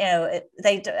 very, 7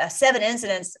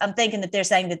 incidents. I'm thinking that they're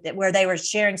saying that where they were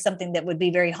sharing something that would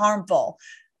be very harmful.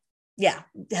 Yeah.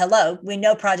 Hello. We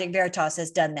know Project Veritas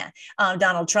has done that.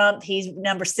 Donald Trump, he's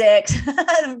number 6.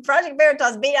 Project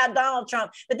Veritas beat out Donald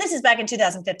Trump. But this is back in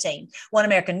 2015. One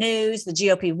American News, the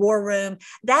GOP War Room.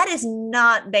 That is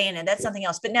not Bannon. That's something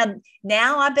else. But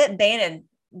now I bet Bannon,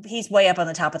 he's way up on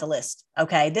the top of the list.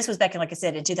 Okay. This was back in, like I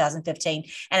said, in 2015.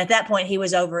 And at that point, he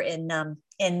was over in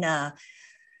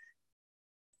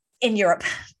Europe.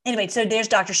 Anyway, so there's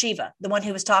Dr. Shiva, the one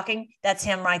who was talking. That's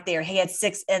him right there. He had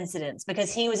 6 incidents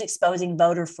because he was exposing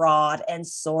voter fraud and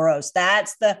Soros.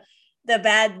 That's the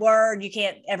bad word you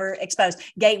can't ever expose.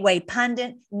 Gateway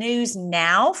Pundit, News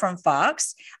Now from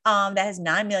Fox, that has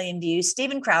 9 million views.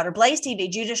 Steven Crowder, Blaze TV,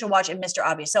 Judicial Watch, and Mr.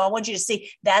 Obvious. So I want you to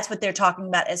see that's what they're talking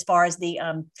about as far as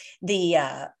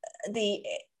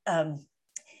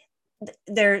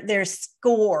their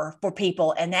score for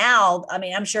people. And now, I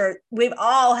mean, I'm sure we've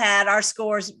all had our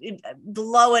scores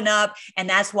blowing up, and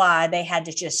that's why they had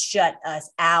to just shut us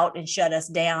out and shut us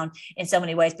down in so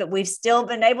many ways. But we've still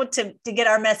been able to get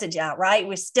our message out, right?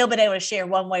 We've still been able to share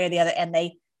one way or the other, and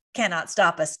they cannot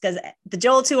stop us because the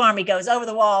Joel 2 Army goes over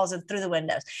the walls and through the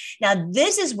windows. Now,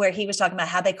 this is where he was talking about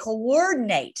how they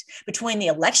coordinate between the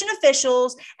election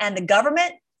officials and the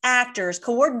government actors,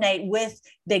 coordinate with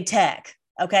big tech.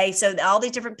 Okay, so all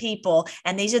these different people,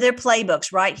 and these are their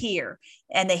playbooks right here.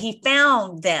 And that he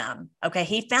found them. Okay,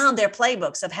 he found their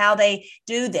playbooks of how they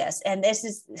do this. And this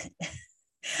is,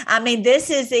 I mean, this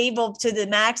is evil to the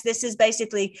max. This is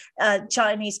basically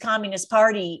Chinese Communist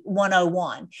Party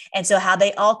 101. And so how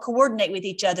they all coordinate with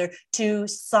each other to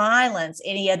silence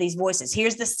any of these voices.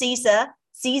 Here's the CISA,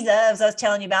 as I was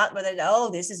telling you about, where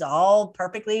this is all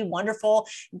perfectly wonderful,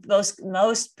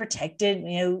 most protected,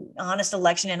 honest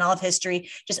election in all of history,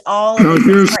 just all of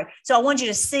it. Right. So I want you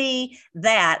to see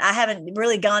that. I haven't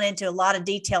really gone into a lot of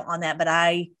detail on that, but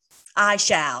I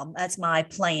shall. That's my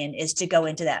plan, is to go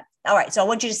into that. All right. So I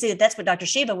want you to see that that's what Dr.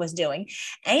 Shiva was doing.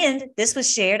 And this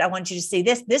was shared. I want you to see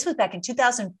this. This was back in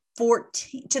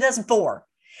 2004.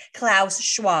 Klaus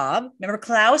Schwab. Remember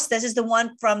Klaus? This is the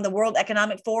one from the World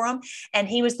Economic Forum. And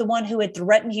he was the one who had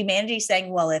threatened humanity,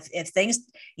 saying, well, if things,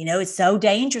 it's so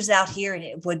dangerous out here, and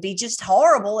it would be just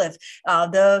horrible if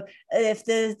the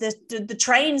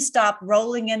trains stopped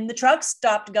rolling and the trucks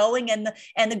stopped going and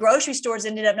the grocery stores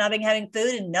ended up not having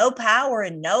food and no power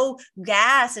and no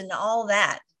gas and all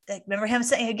that. Remember him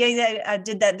saying, I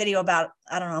did that video about,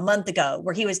 a month ago,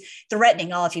 where he was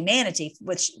threatening all of humanity,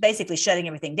 which basically shutting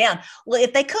everything down. Well,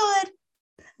 if they could,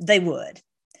 they would.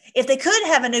 If they could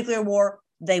have a nuclear war,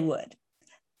 they would.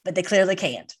 but they clearly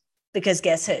can't, because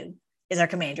guess who is our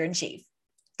commander in chief?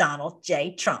 Donald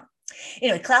J. Trump.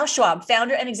 Klaus Schwab,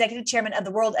 founder and executive chairman of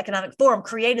the World Economic Forum,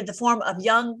 created the Forum of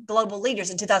Young Global Leaders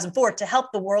in 2004 to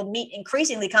help the world meet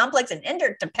increasingly complex and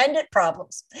interdependent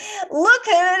problems. Look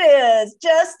who it is.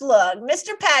 Just look.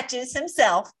 Mr. Patches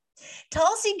himself,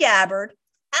 Tulsi Gabbard,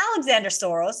 Alexander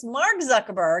Soros, Mark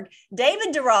Zuckerberg,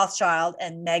 David de Rothschild,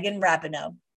 and Megan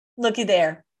Rapinoe. Looky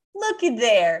there. Looky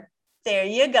there. There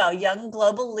you go. Young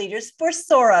global leaders for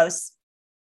Soros.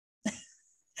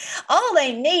 All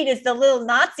they need is the little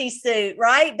Nazi suit,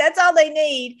 right? That's all they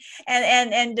need.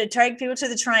 And to take people to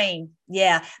the train.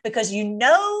 Yeah, because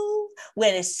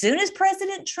when as soon as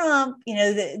President Trump,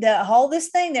 the whole this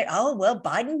thing there, oh, well,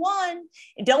 Biden won.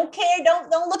 Don't care.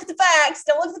 Don't look at the facts.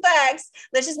 Don't look at the facts.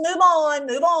 Let's just move on.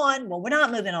 Well, we're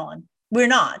not moving on. We're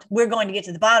not. We're going to get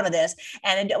to the bottom of this.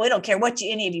 And we don't care what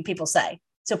any of you people say.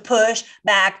 So push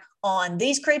back on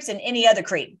these creeps and any other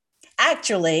creep.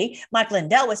 Actually, Mike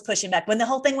Lindell was pushing back. When the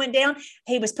whole thing went down,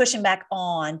 he was pushing back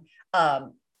on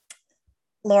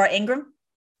Laura Ingraham,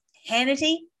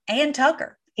 Hannity, and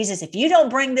Tucker. He says, if you don't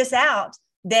bring this out,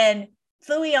 then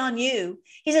phooey on you.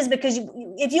 He says, because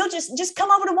if you'll just come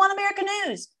over to One America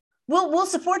News, we'll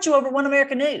support you over One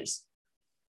America News.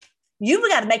 You've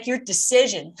got to make your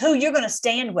decision who you're going to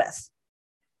stand with.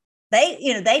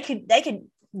 They could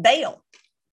bail.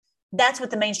 That's what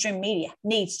the mainstream media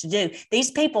needs to do.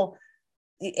 These people,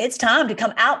 it's time to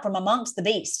come out from amongst the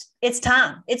beast. It's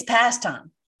time. It's past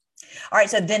time. All right.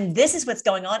 So then this is what's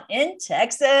going on in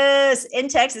Texas. Okay.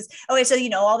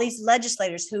 So, all these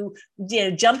legislators who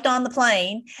jumped on the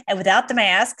plane and without the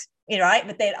masks, right?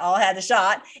 But they'd all had the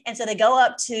shot. And so they go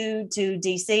up to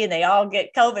DC and they all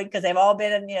get COVID because they've all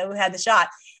been, had the shot.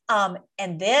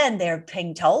 And then they're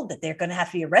being told that they're going to have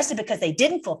to be arrested because they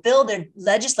didn't fulfill their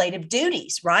legislative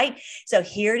duties, right? So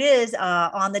here it is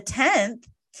on the 10th.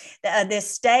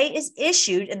 This stay is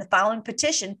issued in the following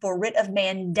petition for writ of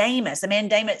mandamus. A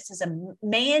mandamus is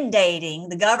mandating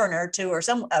the governor or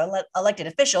some elected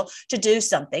official to do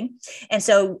something. And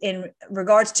so in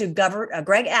regards to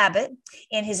Greg Abbott,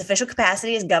 in his official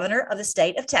capacity as governor of the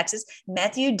state of Texas,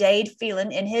 Matthew Dade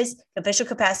Phelan, in his official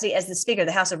capacity as the Speaker of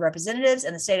the House of Representatives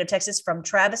in the state of Texas from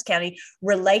Travis County,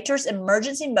 Relator's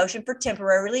emergency motion for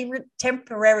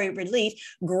temporary relief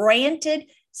granted,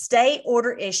 stay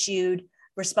order issued,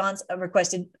 response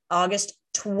requested August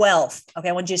 12th. Okay,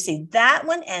 I want you to see that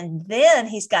one. And then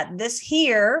he's got this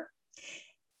here.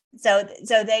 So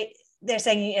they're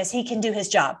saying, yes, he can do his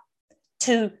job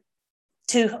to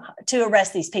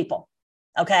arrest these people.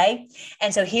 Okay.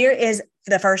 And so here is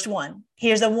the first one.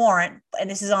 Here's a warrant, and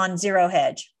this is on Zero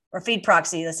Hedge or Feed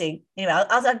Proxy. Let's see.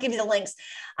 I'll give you the links.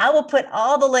 I will put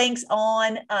all the links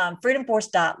on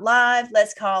freedomforce.live.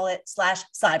 Let's call it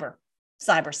 /cyber.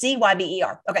 Cyber,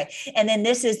 C-Y-B-E-R. Okay. And then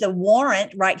this is the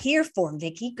warrant right here for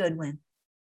Vicki Goodwin.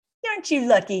 Aren't you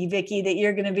lucky, Vicki, that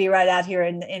you're going to be right out here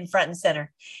in front and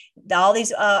center? All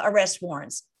these arrest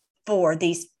warrants for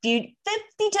these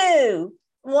 52,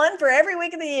 one for every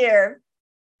week of the year.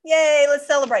 Yay, let's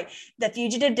celebrate. The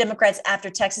fugitive Democrats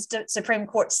after Texas Supreme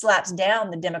Court slaps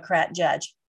down the Democrat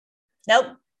judge.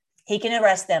 Nope, he can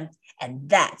arrest them. And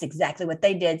that's exactly what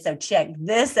they did. So check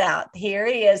this out. Here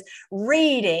he is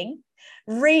reading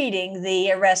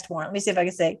the arrest warrant. Let me see if I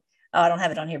can say, I don't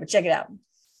have it on here, but check it out.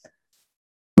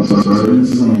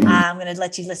 I'm going to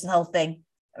let you listen to the whole thing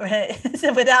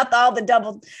without all the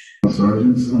double.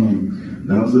 Sergeants,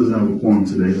 the House doesn't have a quorum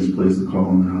today. Has placed a call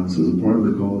on the House. As a part of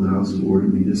the call, the House has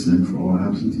ordered me to send for all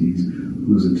absentees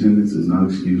whose attendance is not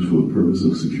excused for the purpose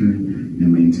of securing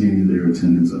and maintaining their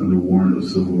attendance under warrant of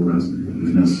civil arrest if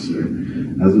necessary.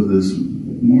 As of this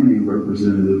morning,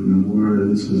 Representative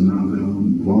Memorias has not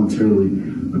voluntarily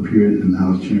appeared in the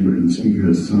House chamber, and the Speaker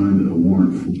has signed a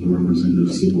warrant for the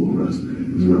representative's civil arrest.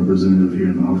 Is the representative here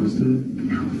in the office today?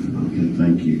 Okay,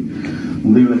 thank you.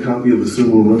 I'm leaving a copy of the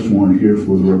civil arrest warrant here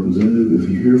for the representative. If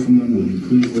you hear from them, would you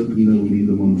please let them know we need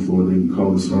them on the floor. They can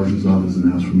call the sergeant's office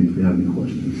and ask for me if they have any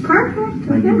questions. Perfect.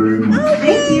 Thank you very much. Oh,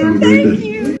 thank you. Thank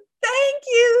you. Thank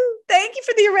you. Thank you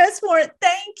for the arrest warrant.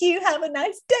 Thank you. Have a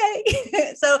nice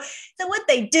day. So what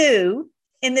they do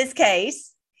in this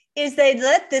case is they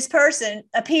let this person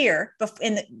appear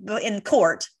in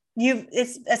court.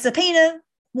 It's a subpoena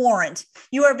warrant.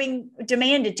 You are being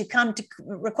demanded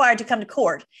required to come to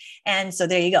court. And so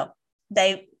there you go.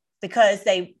 Because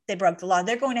they broke the law,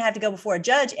 they're going to have to go before a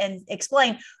judge and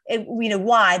explain,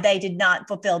 why they did not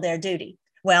fulfill their duty.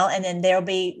 Well, and then there'll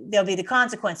be the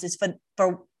consequences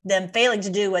for them failing to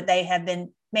do what they have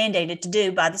been mandated to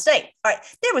do by the state. All right,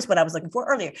 there was what I was looking for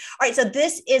earlier. All right, so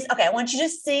this is, okay, I want you to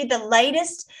see the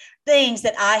latest things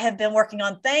that I have been working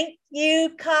on. Thank you,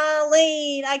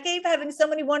 Colleen. I keep having so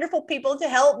many wonderful people to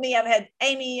help me. I've had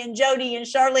Amy and Jody and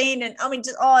Charlene, and I mean,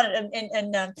 just on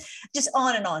and just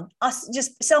on and on.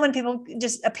 Just so many people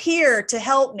just appear to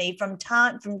help me from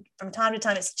time to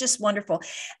time. It's just wonderful.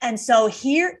 And so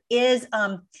here is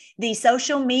the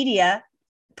social media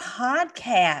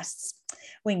podcasts.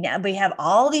 We have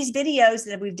all these videos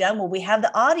that we've done. Well, we have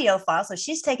the audio file. So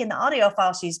she's taken the audio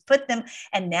file, she's put them,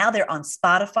 and now they're on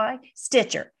Spotify,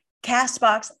 Stitcher,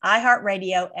 Castbox,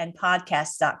 iHeartRadio, and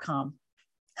podcasts.com.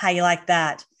 How you like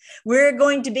that? We're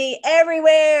going to be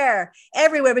everywhere,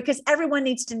 because everyone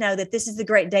needs to know that this is the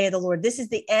great day of the Lord. This is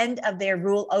the end of their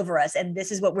rule over us. And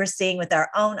this is what we're seeing with our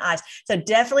own eyes. So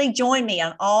definitely join me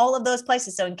on all of those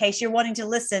places. So in case you're wanting to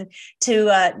listen to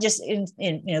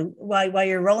while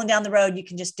you're rolling down the road, you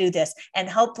can just do this, and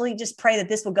hopefully just pray that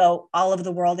this will go all over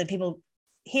the world and people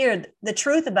hear the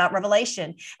truth about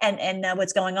Revelation and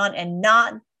what's going on, and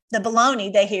not the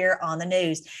baloney they hear on the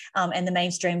news and the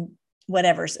mainstream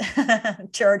whatever's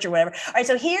church or whatever. All right.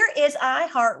 So here is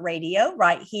iHeartRadio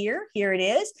right here. Here it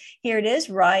is. Here it is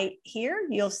right here.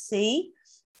 You'll see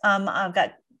I've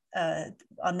got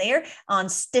on there, on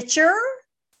Stitcher,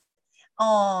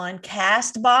 on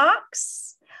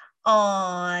Castbox,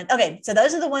 okay. So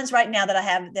those are the ones right now that I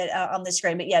have that on the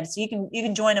screen, but yeah, so you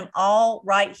can join them all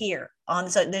right here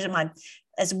so there's mine,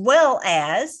 as well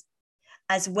as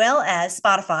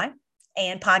Spotify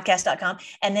and podcast.com.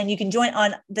 And then you can join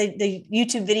on the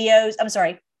YouTube videos. I'm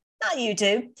sorry, not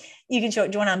YouTube. You can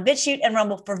join on BitChute and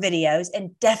Rumble for videos,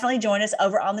 and definitely join us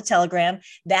over on the Telegram.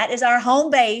 That is our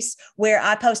home base where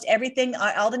I post everything,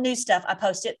 all the new stuff. I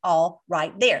post it all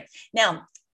right there. Now,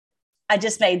 I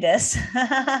just made this. Who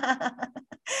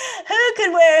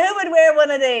would wear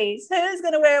one of these? Who's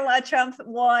going to wear my Trump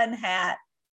 1 hat?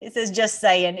 It says just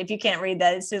saying. If you can't read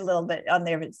that, it's too little bit on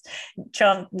there. But it's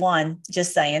Trump 1,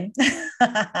 just saying.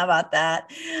 How about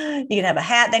that? You can have a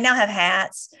hat. They now have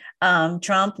hats.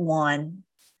 Trump 1.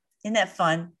 Isn't that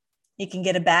fun? You can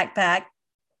get a backpack.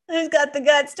 Who's got the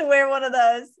guts to wear one of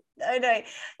those? Oh, no,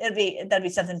 that'd be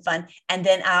something fun. And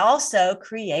then I also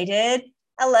created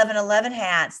 11/11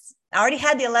 hats. I already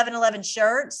had the 11/11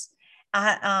 shirts.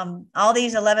 All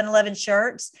these 11/11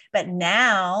 shirts, but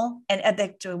now, and at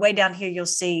the way down here, you'll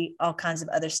see all kinds of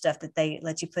other stuff that they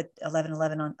let you put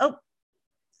 11/11 on. Oh,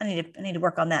 I need to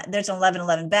work on that. There's an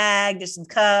 11/11 bag. There's some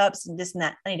cups and this and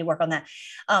that. I need to work on that.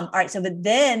 All right. So, but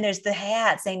then there's the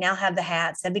hats. They now have the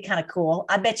hats. That'd be kind of cool.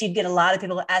 I bet you'd get a lot of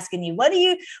people asking you, what does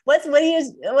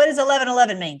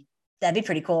 11/11 mean? That'd be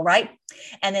pretty cool, right?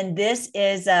 And then this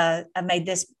is, I made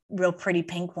this real pretty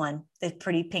pink one, the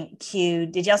pretty pink Q.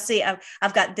 Did y'all see?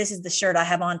 I've got, this is the shirt I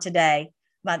have on today,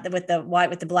 with the white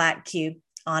with the black Q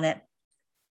on it.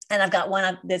 And I've got one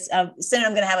of this, soon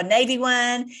I'm going to have a navy one,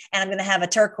 and I'm going to have a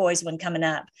turquoise one coming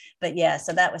up. But yeah,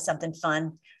 so that was something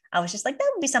fun. I was just like,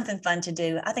 that would be something fun to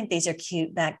do. I think these are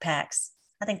cute backpacks.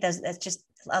 I think that's just,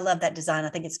 I love that design. I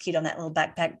think it's cute on that little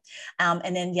backpack.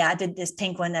 And then, yeah, I did this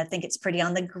pink one. I think it's pretty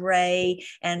on the gray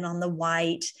and on the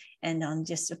white and on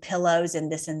just the pillows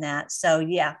and this and that. So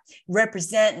yeah,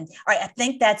 representing. All right. I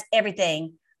think that's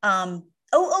everything.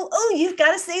 You've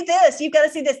got to see this. You've got to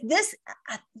see this. This,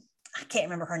 I can't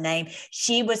remember her name.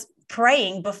 She was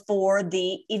praying before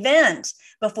the event,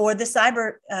 before the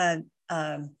cyber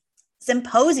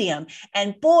symposium.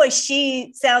 And boy,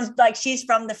 she sounds like she's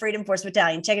from the Freedom Force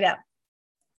Battalion. Check it out.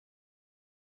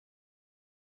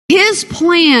 His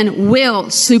plan will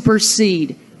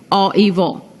supersede all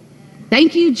evil.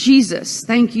 Thank you, Jesus.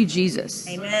 Thank you, Jesus.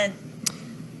 Amen.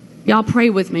 Y'all pray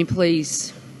with me,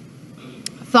 please.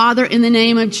 Father, in the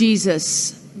name of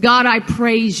Jesus, God, I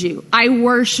praise you. I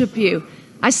worship you.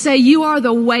 I say you are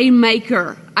the way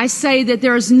maker. I say that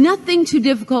there is nothing too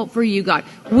difficult for you, God.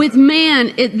 With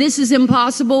man, this is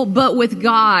impossible, but with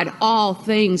God, all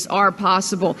things are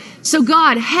possible. So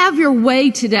God, have your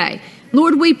way today.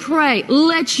 Lord, we pray,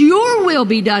 let your will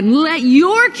be done. Let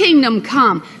your kingdom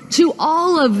come to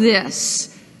all of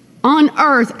this on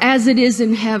earth as it is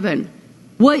in heaven.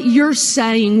 What you're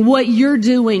saying, what you're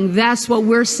doing, that's what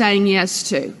we're saying yes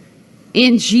to.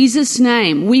 In Jesus'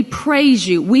 name, we praise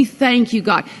you. We thank you,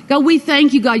 God. God, we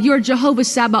thank you, God. You're Jehovah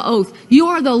Sabaoth. You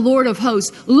are the Lord of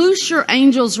hosts. Loose your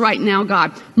angels right now,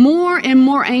 God. More and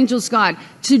more angels, God,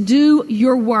 to do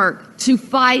your work, to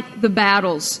fight the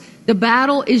battles. The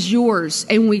battle is yours,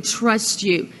 and we trust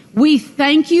you. We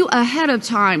thank you ahead of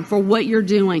time for what you're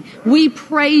doing. We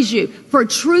praise you for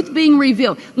truth being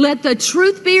revealed. Let the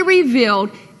truth be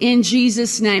revealed in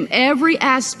Jesus' name. Every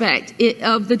aspect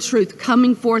of the truth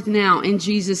coming forth now in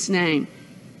Jesus' name.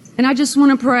 And I just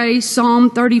want to pray Psalm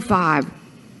 35.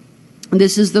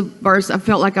 This is the verse I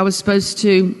felt like I was supposed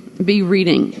to be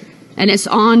reading. And it's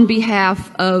on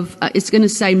behalf of, it's going to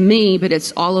say me, but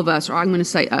it's all of us, or I'm going to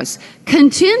say us.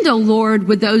 Contend, O Lord,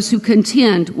 with those who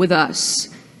contend with us.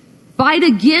 Fight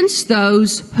against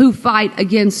those who fight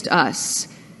against us.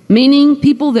 Meaning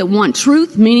people that want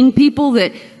truth, meaning people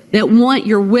that want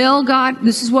your will, God.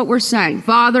 This is what we're saying.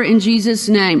 Father, in Jesus'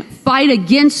 name, fight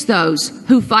against those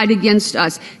who fight against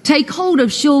us. Take hold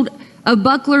of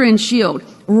buckler and shield.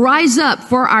 Rise up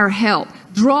for our help.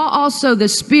 Draw also the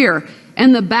spear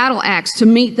and the battle axe to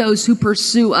meet those who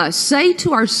pursue us. Say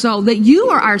to our soul that you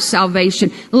are our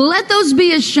salvation. Let those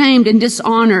be ashamed and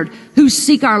dishonored who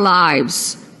seek our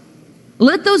lives.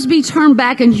 Let those be turned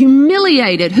back and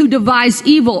humiliated who devise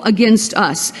evil against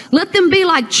us. Let them be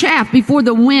like chaff before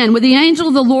the wind, with the angel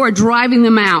of the Lord driving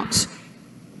them out.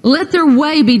 Let their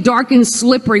way be dark and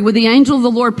slippery, with the angel of the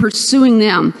Lord pursuing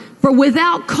them. For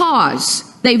without cause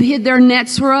they've hid their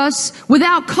nets for us.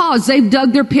 Without cause they've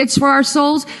dug their pits for our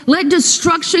souls. Let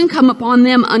destruction come upon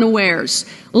them unawares.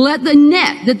 Let the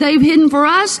net that they've hidden for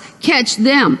us catch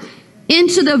them.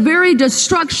 Into the very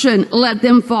destruction let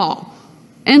them fall.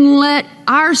 And let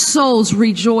our souls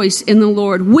rejoice in the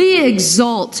Lord. We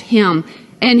exalt him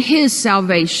and his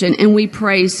salvation, and we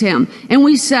praise him. And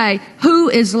we say, who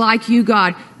is like you,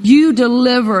 God? You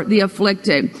deliver the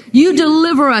afflicted. You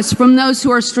deliver us from those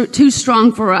who are too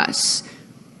strong for us.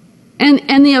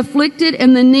 And the afflicted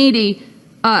and the needy,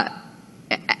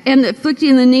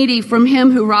 from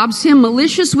him who robs him.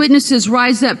 Malicious witnesses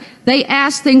rise up. They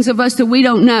ask things of us that we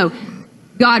don't know.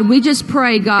 God, we just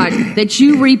pray, God, that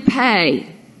you repay,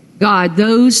 God,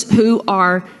 those who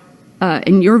are,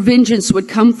 and your vengeance would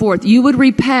come forth. You would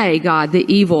repay, God, the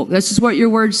evil. This is what your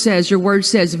word says. Your word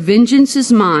says, vengeance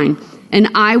is mine, and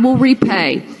I will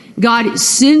repay. God,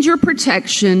 send your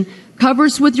protection, cover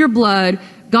us with your blood.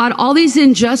 God, all these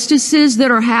injustices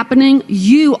that are happening,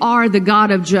 you are the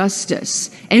God of justice.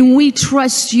 And we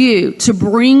trust you to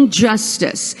bring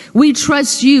justice. We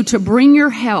trust you to bring your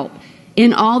help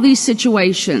in all these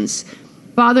situations.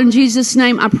 Father, in Jesus'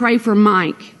 name, I pray for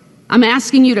Mike. I'm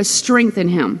asking you to strengthen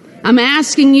him. I'm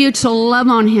asking you to love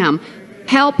on him.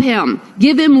 Help him.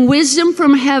 Give him wisdom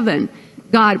from heaven.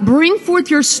 God, bring forth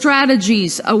your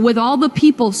strategies with all the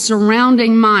people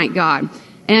surrounding Mike, God.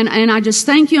 And I just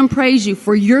thank you and praise you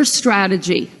for your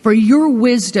strategy, for your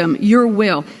wisdom, your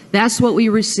will. That's what we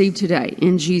receive today.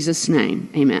 In Jesus' name,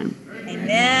 amen.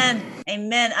 Amen.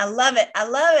 Amen. I love it. I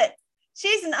love it.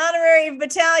 She's an honorary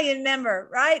battalion member,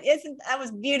 right? That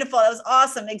was beautiful. That was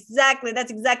awesome. Exactly.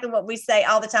 That's exactly what we say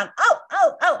all the time.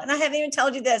 Oh, and I haven't even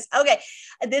told you this. Okay.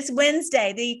 This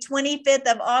Wednesday, the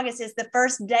 25th of August, is the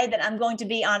first day that I'm going to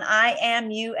be on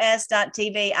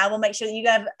imus.tv. I will make sure that you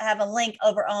guys have a link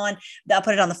over on, I'll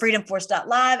put it on the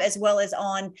freedomforce.live as well as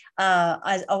on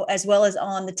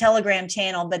the Telegram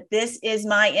channel. But this is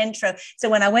my intro.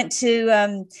 So when I went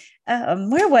to,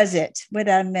 where was it when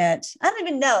I met? I don't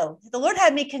even know. The Lord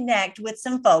had me connect with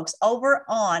some folks over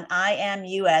on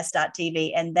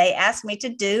imus.tv, and they asked me to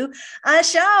do a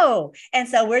show. And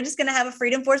so we're just going to have a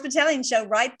Freedom Force Battalion show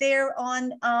right there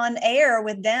on air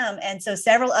with them. And so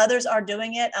several others are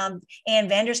doing it. Ann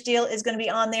Vandersteel is going to be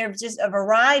on there. Just a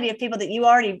variety of people that you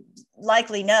already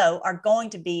likely know are going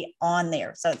to be on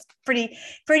there. So it's pretty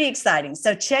exciting.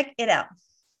 So check it out.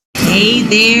 Hey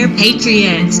there,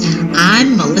 Patriots.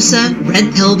 I'm Melissa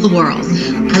Red Pill the World.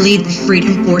 I lead the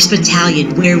Freedom Force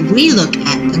Battalion, where we look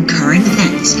at the current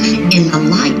events in the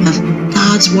light of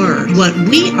God's Word. What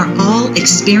we are all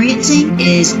experiencing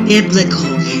is biblical.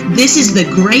 This is the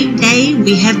great day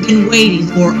we have been waiting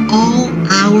for all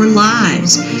our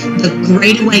lives. The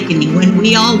Great Awakening, when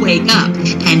we all wake up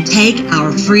and take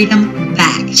our freedom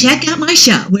back. Check out my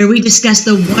show, where we discuss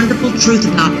the wonderful truth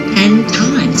about end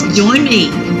times. Join me,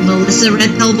 Melissa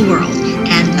Red Pill the World,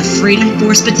 and the Freedom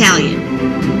Force Battalion.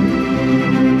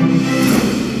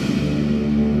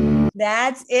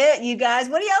 That's it, you guys.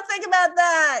 What do y'all think about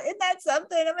that? Isn't that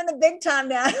something? I'm in the big time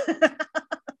now.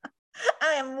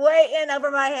 I am way in over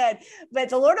my head, but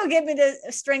the Lord will give me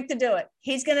the strength to do it.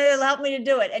 He's going to help me to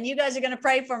do it. And you guys are going to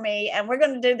pray for me, and we're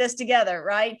going to do this together,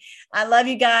 right? I love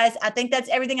you guys. I think that's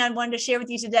everything I wanted to share with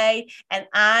you today, and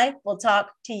I will talk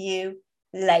to you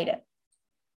later.